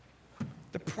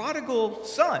the prodigal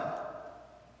son.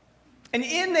 And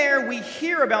in there we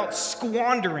hear about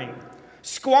squandering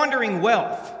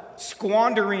wealth,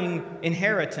 squandering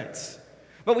inheritance.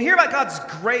 But we hear about God's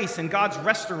grace and God's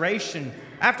restoration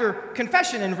after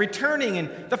confession and returning,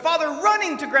 and the father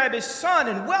running to grab his son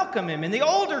and welcome him, and the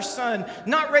older son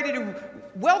not ready to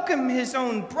welcome his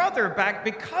own brother back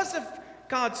because of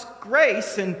God's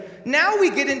grace. And now we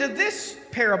get into this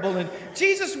parable, and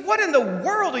Jesus, what in the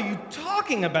world are you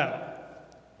talking about?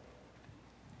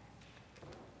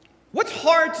 What's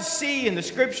hard to see in the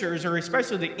Scriptures, or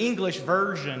especially the English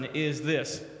version, is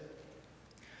this.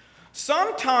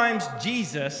 Sometimes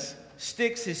Jesus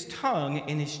sticks his tongue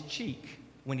in his cheek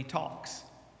when he talks.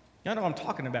 You know what I'm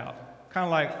talking about? Kind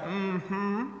of like,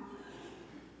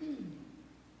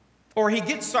 Or he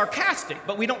gets sarcastic,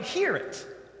 but we don't hear it.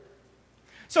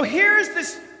 So here's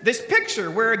this picture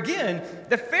where, again,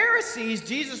 the Pharisees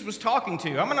Jesus was talking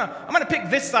to. I'm gonna pick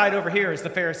this side over here as the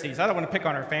Pharisees. I don't want to pick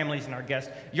on our families and our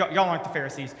guests. Y'all aren't the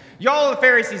Pharisees. Y'all are the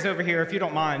Pharisees over here, if you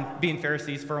don't mind being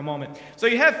Pharisees for a moment. So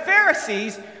you have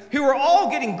Pharisees who are all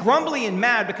getting grumbly and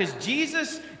mad because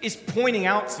Jesus is pointing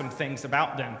out some things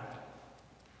about them.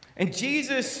 And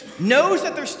Jesus knows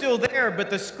that they're still there, but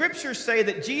the Scriptures say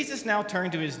that Jesus now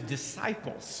turned to his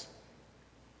disciples.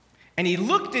 And he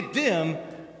looked at them,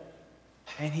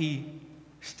 and he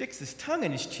sticks his tongue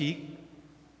in his cheek,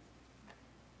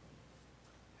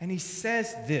 and he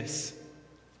says this.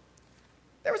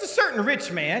 There was a certain rich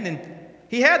man, and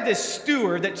he had this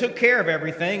steward that took care of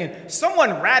everything, and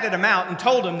someone ratted him out and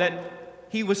told him that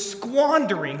he was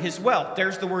squandering his wealth.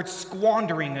 There's the word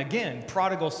squandering again.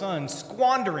 Prodigal son,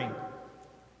 squandering.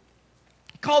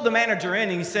 He called the manager in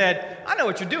and he said, "I know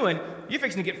what you're doing. You're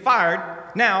fixing to get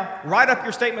fired. Now, write up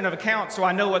your statement of account so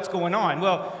I know what's going on."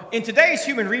 Well, in today's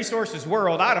human resources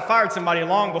world, I'd have fired somebody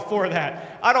long before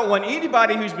that. I don't want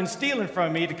anybody who's been stealing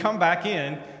from me to come back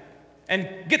in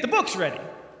and get the books ready.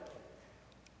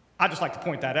 I just like to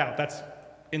point that out. That's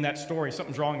in that story.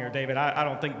 Something's wrong here, David. I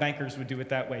don't think bankers would do it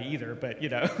that way either, but you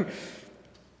know.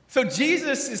 So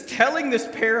Jesus is telling this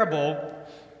parable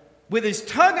with his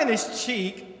tongue in his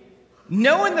cheek,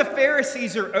 knowing the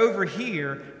Pharisees are over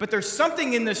here, but there's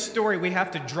something in this story we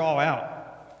have to draw out.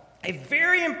 A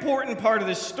very important part of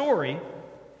this story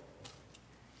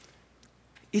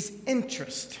is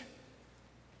interest.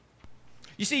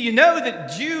 You see, you know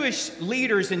that Jewish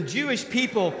leaders and Jewish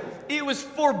people, it was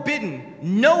forbidden,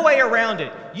 no way around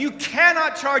it. You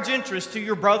cannot charge interest to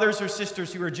your brothers or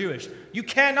sisters who are Jewish. You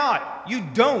cannot. You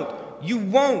don't. You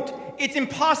won't. It's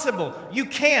impossible. You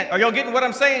can't. Are y'all getting what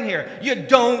I'm saying here? You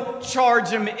don't charge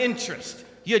them interest.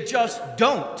 You just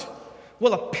don't.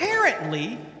 Well,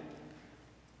 apparently,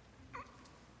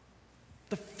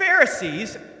 the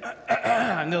Pharisees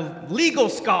and the legal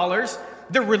scholars,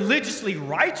 the religiously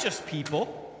righteous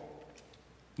people,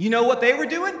 you know what they were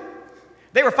doing?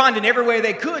 They were finding every way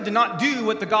they could to not do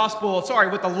what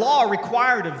what the law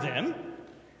required of them.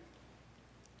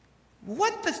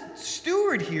 What the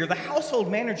steward here, the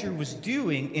household manager, was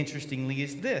doing, interestingly,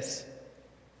 is this.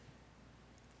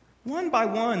 One by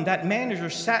one, that manager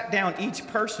sat down each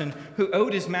person who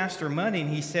owed his master money, and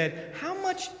he said, "How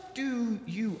much do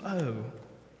you owe?"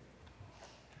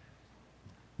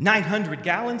 900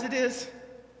 gallons it is?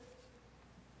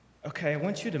 Okay, I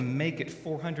want you to make it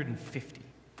 450.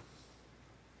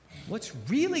 What's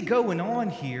really going on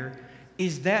here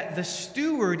is that the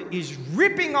steward is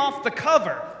ripping off the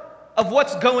cover of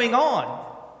what's going on.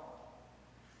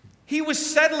 He was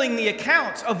settling the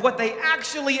accounts of what they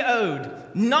actually owed,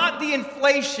 not the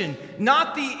inflation,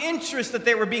 not the interest that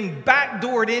they were being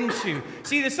backdoored into.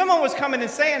 See, if someone was coming and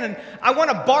saying, and I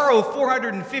want to borrow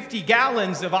 450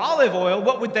 gallons of olive oil,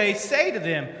 what would they say to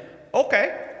them?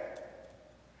 Okay,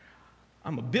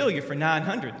 I'm going to bill you for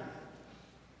 900.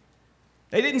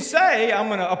 They didn't say, I'm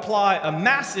going to apply a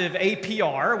massive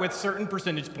APR with certain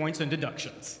percentage points and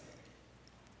deductions.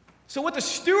 So what the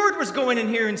steward was going in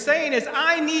here and saying is,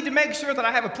 I need to make sure that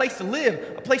I have a place to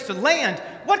live, a place to land.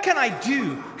 What can I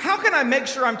do? How can I make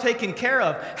sure I'm taken care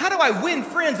of? How do I win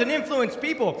friends and influence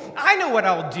people? I know what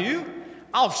I'll do.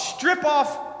 I'll strip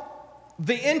off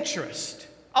the interest.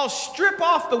 I'll strip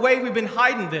off the way we've been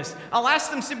hiding this. I'll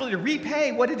ask them simply to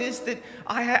repay what it is that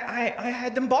I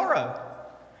had them borrow.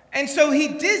 And so he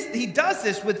does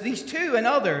this with these two and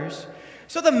others.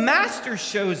 So the master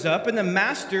shows up, and the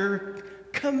master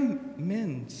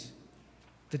commends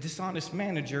the dishonest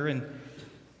manager, and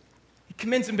he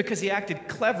commends him because he acted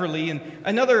cleverly. And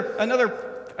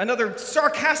another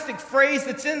sarcastic phrase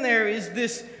that's in there is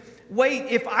this: wait,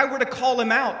 if I were to call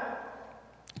him out,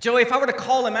 Joey, if I were to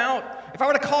call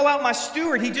out my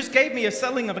steward, he just gave me a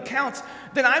settling of accounts,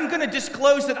 then I'm going to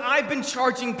disclose that I've been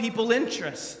charging people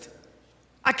interest.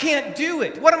 I can't do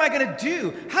it. What am I going to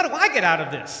do? How do I get out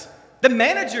of this? The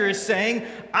manager is saying,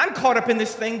 I'm caught up in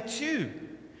this thing too.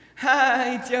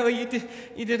 Hi, Joey,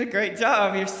 you did a great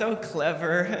job. You're so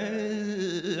clever.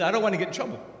 I don't want to get in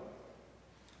trouble.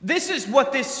 This is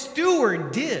what this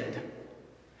steward did.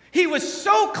 He was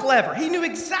so clever. He knew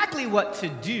exactly what to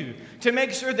do to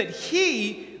make sure that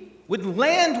he would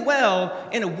land well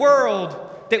in a world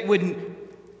that would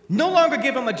no longer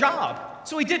give him a job.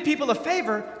 So he did people a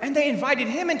favor, and they invited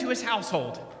him into his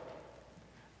household.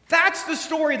 That's the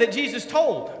story that Jesus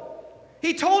told.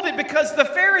 He told it because the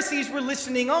Pharisees were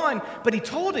listening on, but he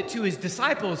told it to his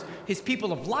disciples, his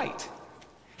people of light.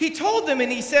 He told them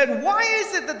and he said, why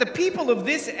is it that the people of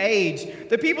this age,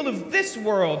 the people of this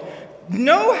world,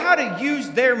 know how to use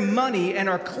their money and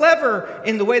are clever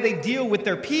in the way they deal with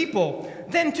their people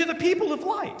than to the people of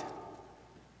light?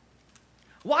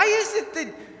 Why is it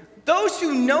that those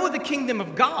who know the kingdom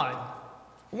of God,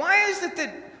 why is it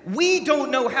that we don't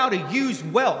know how to use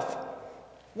wealth?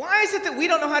 Why is it that we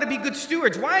don't know how to be good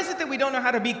stewards? Why is it that we don't know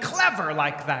how to be clever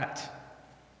like that?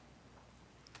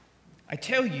 I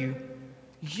tell you,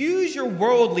 use your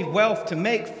worldly wealth to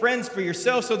make friends for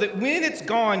yourself so that when it's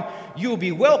gone, you will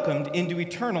be welcomed into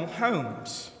eternal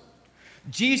homes.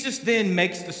 Jesus then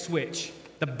makes the switch.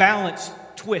 The balance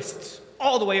twists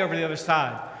all the way over to the other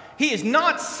side. He is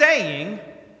not saying,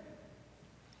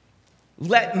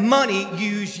 let money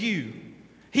use you.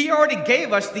 He already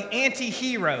gave us the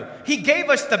anti-hero. He gave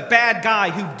us the bad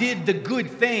guy who did the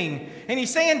good thing. And he's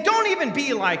saying, don't even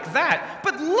be like that.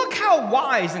 But look how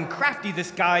wise and crafty this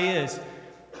guy is.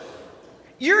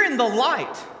 You're in the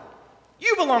light.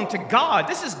 You belong to God.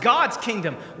 This is God's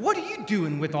kingdom. What are you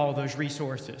doing with all those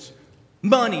resources?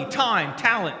 Money, time,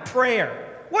 talent,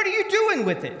 prayer. What are you doing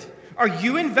with it? Are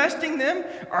you investing them?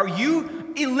 Are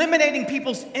you eliminating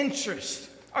people's interests?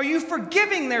 Are you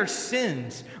forgiving their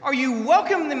sins? Are you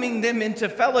welcoming them into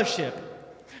fellowship?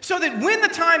 so that when the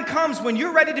time comes when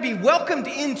you're ready to be welcomed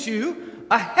into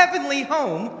a heavenly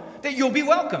home, that you'll be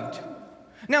welcomed.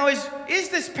 Now, is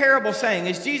this parable saying,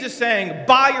 is Jesus saying,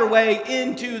 buy your way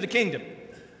into the kingdom?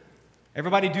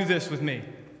 Everybody do this with me.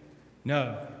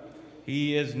 No,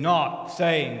 he is not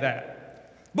saying that.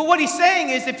 But what he's saying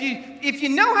is, if you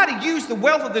know how to use the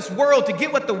wealth of this world to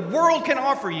get what the world can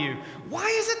offer you, why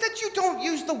is it that you don't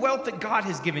use the wealth that God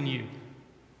has given you?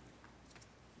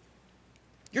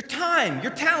 Your time,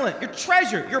 your talent, your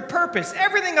treasure, your purpose,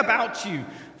 everything about you.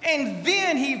 And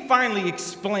then he finally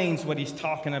explains what he's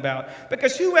talking about.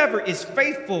 Because whoever is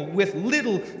faithful with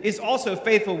little is also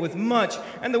faithful with much.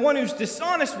 And the one who's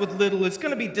dishonest with little is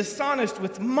going to be dishonest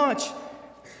with much.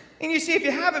 And you see, if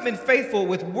you haven't been faithful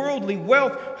with worldly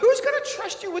wealth, who's going to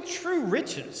trust you with true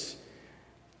riches?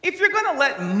 If you're going to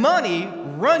let money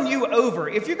run you over,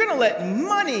 if you're going to let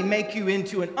money make you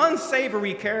into an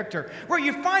unsavory character, where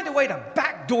you find a way to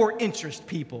backdoor interest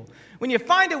people, when you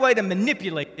find a way to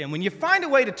manipulate them, when you find a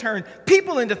way to turn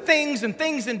people into things and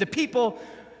things into people,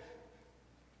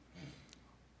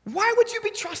 why would you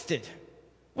be trusted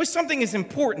with something as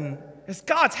important as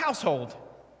God's household?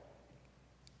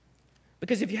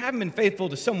 Because if you haven't been faithful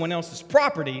to someone else's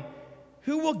property,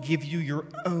 who will give you your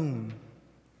own?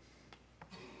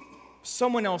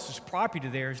 Someone else's property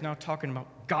there is now talking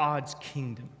about God's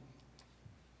kingdom.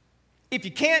 If you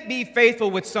can't be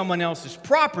faithful with someone else's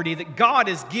property that God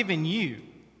has given you,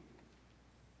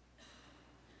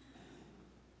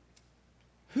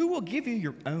 who will give you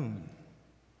your own?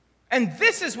 And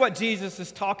this is what Jesus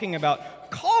is talking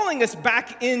about, calling us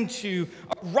back into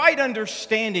a right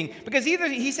understanding. Because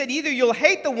he said either you'll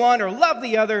hate the one or love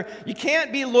the other. You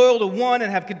can't be loyal to one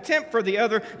and have contempt for the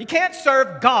other. You can't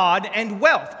serve God and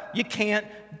wealth. You can't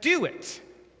do it.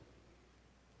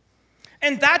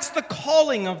 And that's the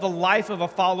calling of the life of a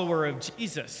follower of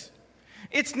Jesus.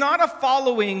 It's not a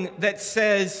following that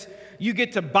says you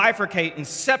get to bifurcate and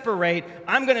separate.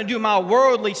 I'm going to do my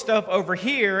worldly stuff over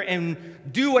here and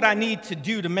do what I need to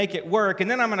do to make it work. And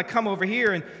then I'm going to come over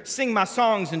here and sing my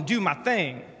songs and do my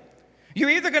thing. You're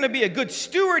either going to be a good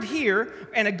steward here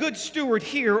and a good steward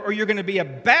here, or you're going to be a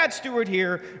bad steward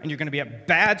here and you're going to be a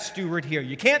bad steward here.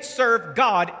 You can't serve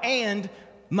God and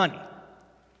money.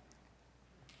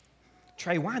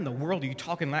 Trey, why in the world are you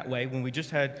talking that way when we just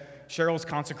had Cheryl's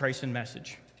consecration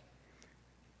message?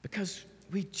 Because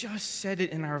we just said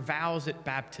it in our vows at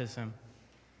baptism.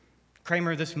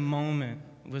 Kramer, this moment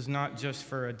was not just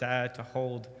for a dad to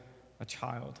hold a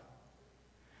child.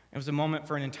 It was a moment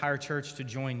for an entire church to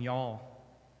join y'all,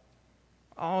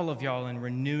 all of y'all, in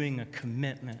renewing a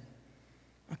commitment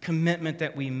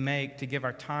that we make to give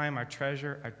our time, our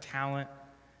treasure, our talent,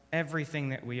 everything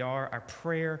that we are, our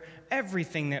prayer,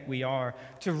 everything that we are,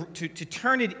 to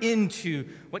turn it into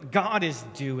what God is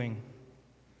doing.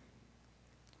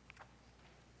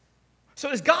 So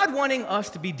is God wanting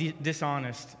us to be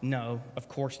dishonest? No, of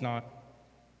course not.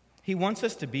 He wants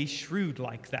us to be shrewd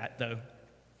like that, though.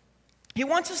 He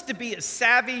wants us to be as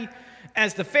savvy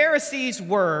as the Pharisees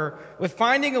were with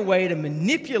finding a way to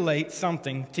manipulate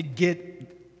something to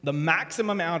get the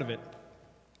maximum out of it.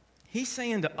 He's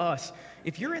saying to us,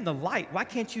 if you're in the light, why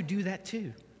can't you do that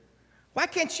too? Why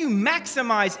can't you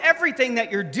maximize everything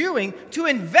that you're doing to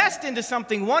invest into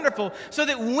something wonderful so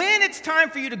that when it's time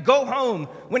for you to go home,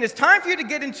 when it's time for you to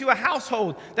get into a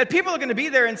household, that people are going to be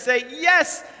there and say,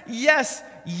 yes, yes,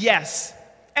 yes.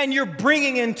 And you're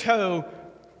bringing in tow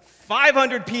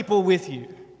 500 people with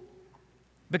you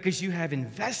because you have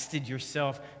invested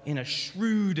yourself in a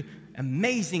shrewd,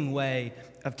 amazing way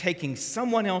of taking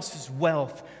someone else's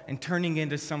wealth and turning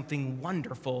into something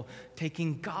wonderful,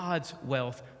 taking God's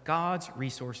wealth, God's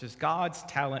resources, God's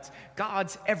talents,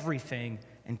 God's everything,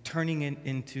 and turning it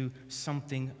into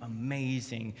something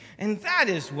amazing. And that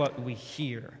is what we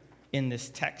hear in this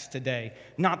text today.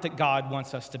 Not that God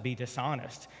wants us to be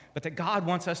dishonest, but that God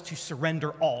wants us to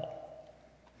surrender all.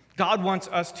 God wants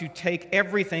us to take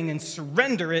everything and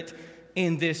surrender it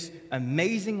in this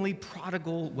amazingly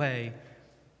prodigal way.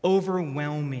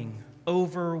 Overwhelming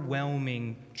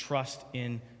trust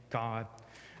in God.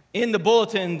 In the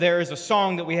bulletin, there is a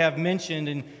song that we have mentioned,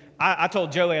 and I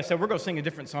told Joey, I said, we're going to sing a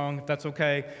different song, if that's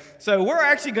okay. So we're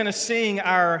actually going to sing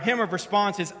our hymn of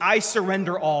response is I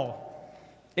Surrender All.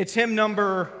 It's hymn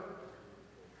number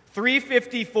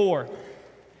 354.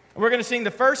 We're going to sing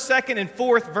the first, second, and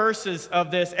fourth verses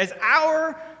of this as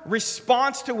our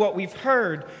response to what we've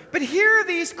heard. But here are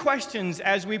these questions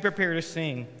as we prepare to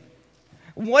sing.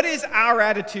 What is our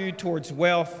attitude towards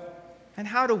wealth, and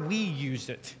how do we use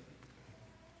it?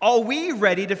 Are we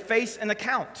ready to face an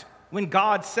account when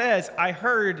God says, I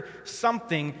heard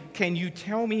something, can you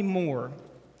tell me more?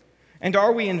 And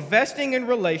are we investing in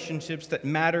relationships that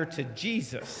matter to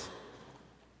Jesus?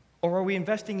 Or are we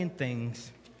investing in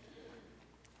things?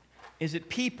 Is it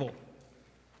people?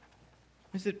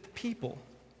 Is it people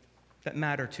that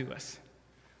matter to us?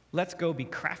 Let's go be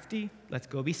crafty. Let's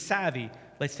go be savvy.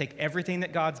 Let's take everything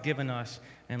that God's given us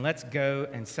and let's go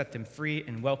and set them free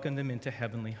and welcome them into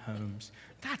heavenly homes.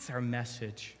 That's our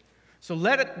message. So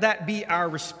that be our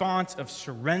response of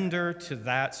surrender to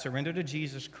that, surrender to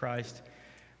Jesus Christ.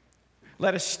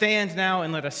 Let us stand now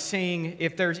and let us sing.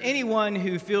 If there's anyone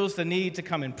who feels the need to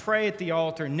come and pray at the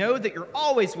altar, know that you're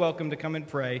always welcome to come and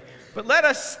pray. But let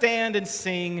us stand and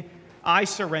sing, I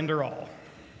Surrender All.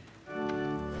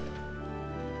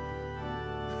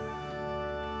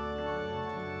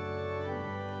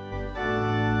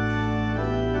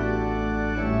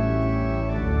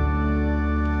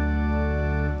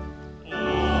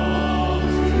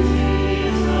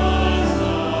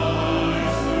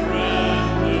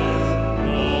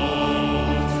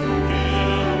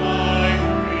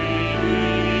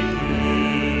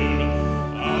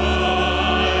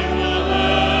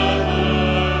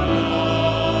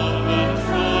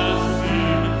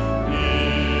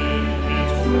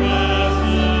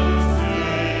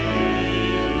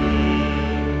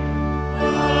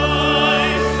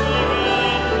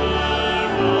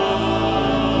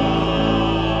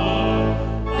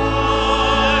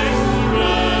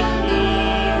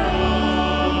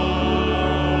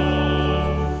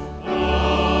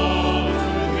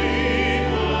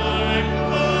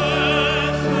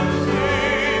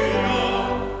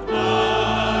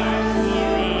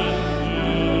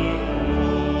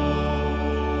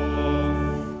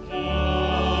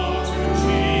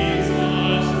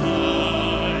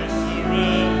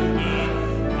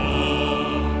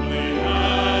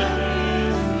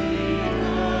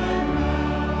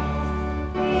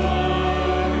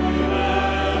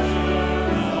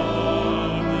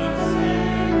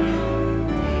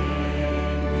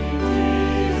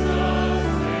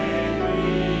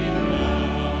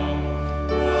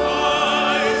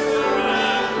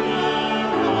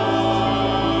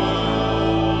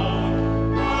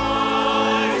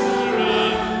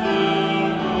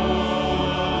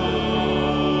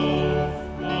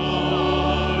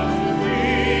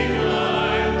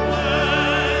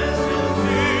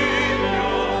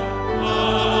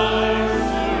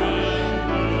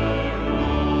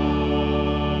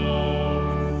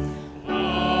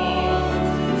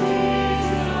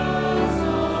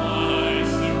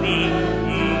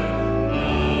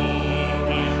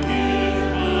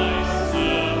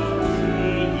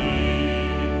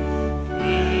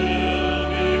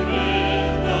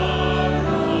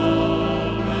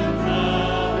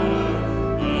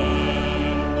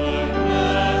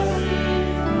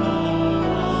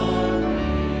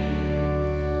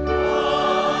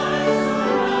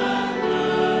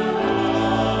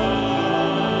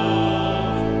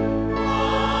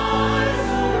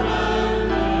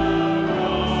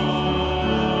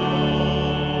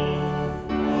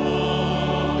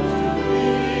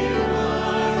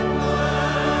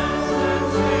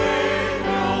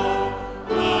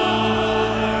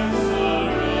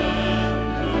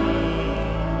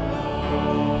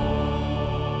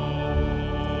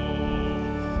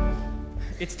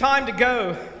 It's time to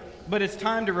go, but it's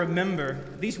time to remember.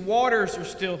 These waters are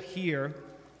still here.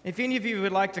 If any of you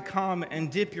would like to come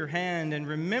and dip your hand and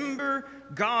remember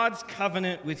God's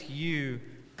covenant with you,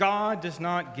 God does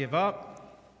not give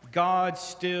up. God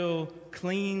still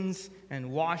cleans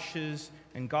and washes,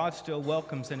 and God still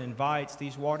welcomes and invites.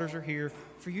 These waters are here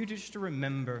for you just to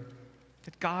remember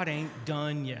that God ain't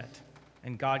done yet,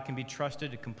 and God can be trusted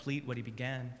to complete what he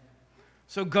began.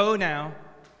 So go now.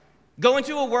 Go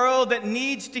into a world that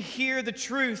needs to hear the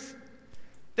truth,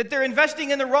 that they're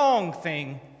investing in the wrong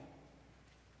thing.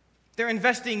 They're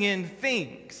investing in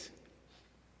things,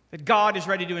 that God is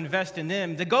ready to invest in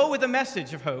them. To go with a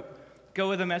message of hope, go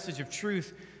with a message of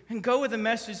truth, and go with a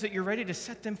message that you're ready to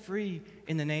set them free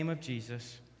in the name of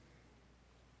Jesus.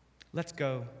 Let's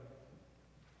go.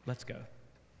 Let's go.